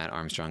Twitter. I'm at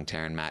Armstrong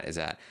Taran. Matt is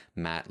at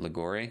Matt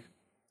Ligori.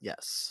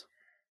 Yes.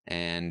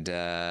 And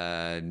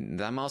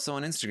I'm also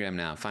on Instagram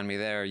now. Find me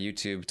there,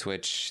 YouTube,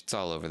 Twitch. It's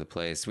all over the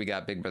place. We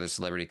got Big Brother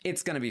Celebrity.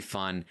 It's going to be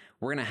fun.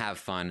 We're going to have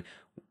fun.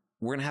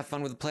 We're going to have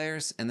fun with the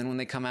players. And then when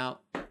they come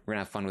out, we're going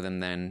to have fun with them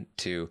then,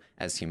 too,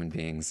 as human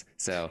beings.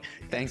 So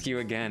thank you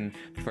again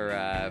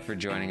for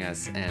joining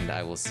us. And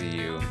I will see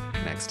you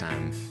next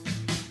time.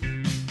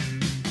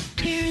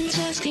 Karen's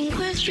asking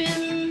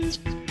questions.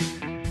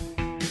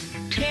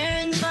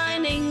 Karen's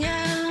finding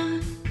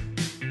out.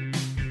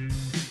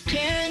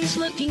 Karen's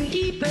looking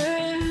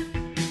deeper.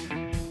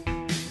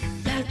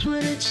 That's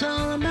what it's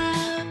all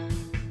about.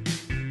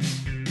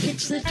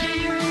 It's the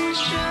Karen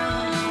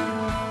Show.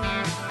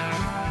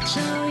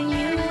 So you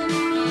and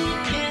me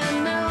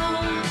can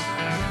know.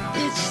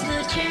 It's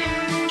the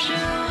Karen